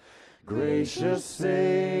redeemer, gracious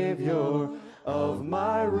Savior of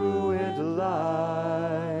my ruined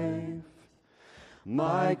life,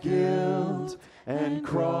 my guilt and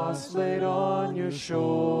cross laid on your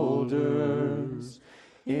shoulders,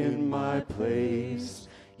 in my place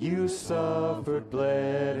you suffered,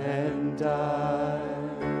 bled, and died.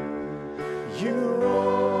 You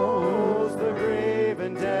rose the grave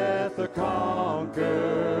and death are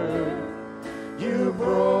conquered. You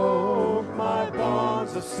broke my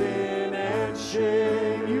bonds of sin and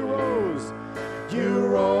shame. You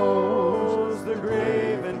rose the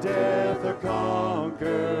grave and death are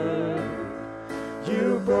conquered.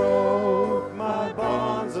 You broke my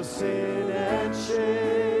bonds of sin and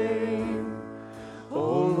shame.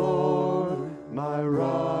 O Lord, my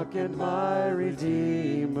rock and my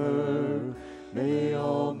redeemer, may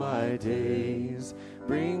all my days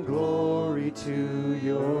bring glory to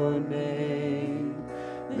your name.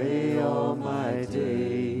 May all my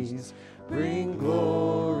days bring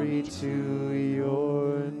glory to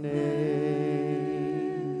your name.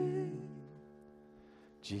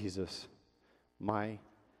 Jesus,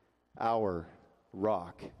 our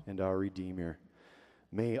rock and our redeemer,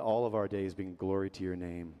 may all of our days bring glory to your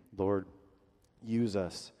name. Lord, use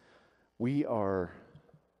us. We are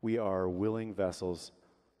willing vessels.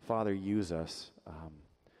 Father, use us.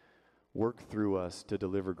 Work through us to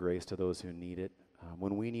deliver grace to those who need it.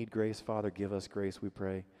 When we need grace, Father, give us grace, we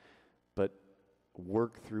pray. But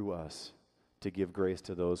work through us to give grace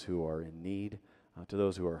to those who are in need, to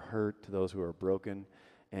those who are hurt, to those who are broken,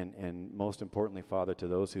 and most importantly, Father, to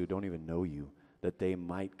those who don't even know you, that they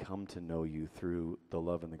might come to know you through the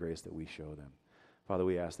love and the grace that we show them. Father,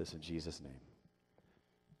 we ask this in Jesus' name.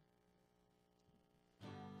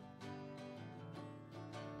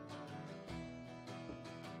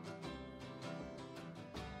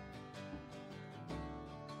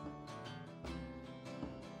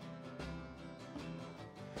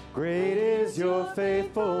 Great is your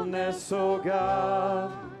faithfulness, O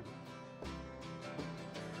God.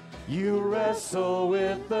 You wrestle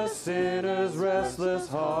with the sinner's restless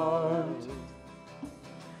heart.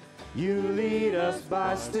 You lead us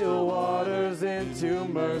by still waters into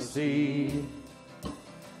mercy,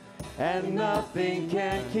 and nothing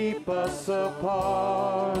can keep us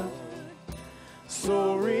apart.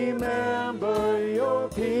 So remember your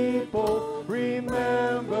people,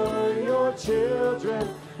 remember your children,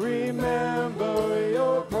 remember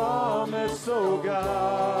your promise, O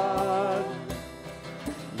God.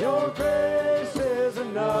 Your grace is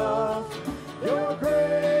enough, your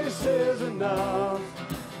grace is enough,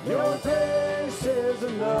 your grace is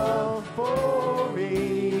enough for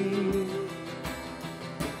me.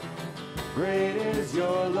 Great is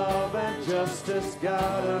your love and justice,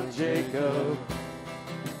 God of Jacob.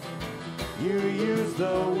 You use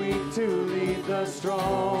the weak to lead the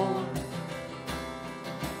strong.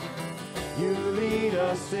 You lead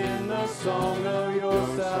us in the song of your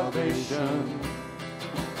salvation,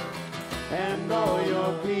 and all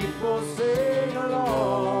your people sing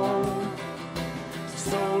along.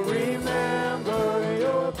 So remember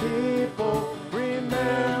your people,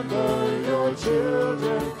 remember your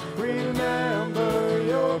children, remember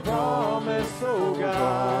your promise, oh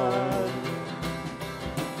God.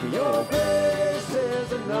 Your grace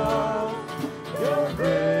is enough, your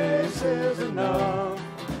grace is enough,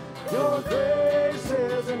 your grace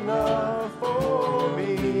is enough for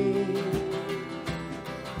me.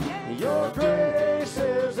 Your grace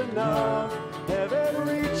is enough, heaven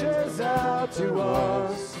reaches out to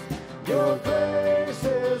us. Your grace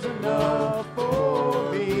is enough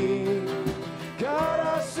for me. God,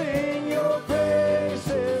 I sing your grace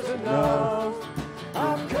is enough.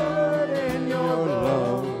 I'm covered in your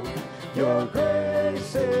love. Your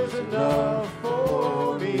grace is enough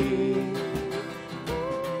for me.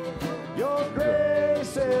 Your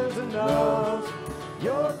grace is enough.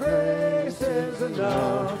 Your grace is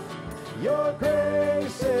enough. Your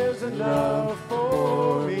grace is enough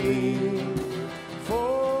for me.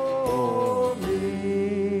 For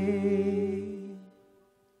me.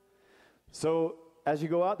 So, as you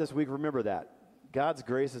go out this week, remember that. God's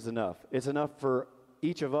grace is enough. It's enough for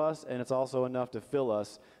each of us, and it's also enough to fill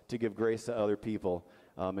us to give grace to other people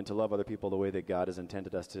and to love other people the way that God has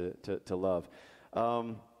intended us to love.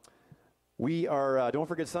 We are, don't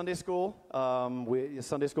forget Sunday school.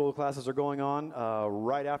 Sunday school classes are going on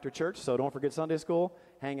right after church, so don't forget Sunday school.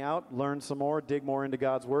 Hang out, learn some more, dig more into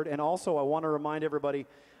God's Word. And also, I want to remind everybody,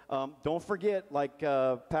 don't forget, like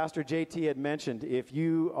Pastor JT had mentioned, if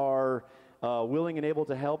you are willing and able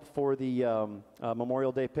to help for the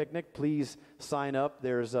Memorial Day picnic, please sign up.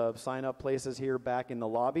 There's sign-up places here back in the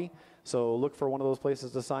lobby, so look for one of those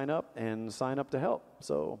places to sign up and sign up to help.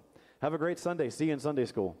 So have a great Sunday. See you in Sunday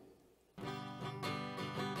school.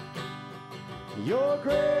 Your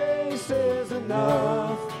grace is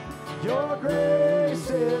enough. Your grace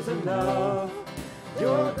is enough.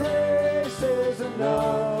 Your grace is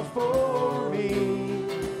enough for me.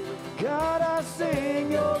 God, I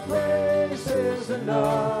sing your grace is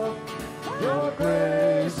enough. Your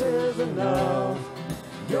grace is enough.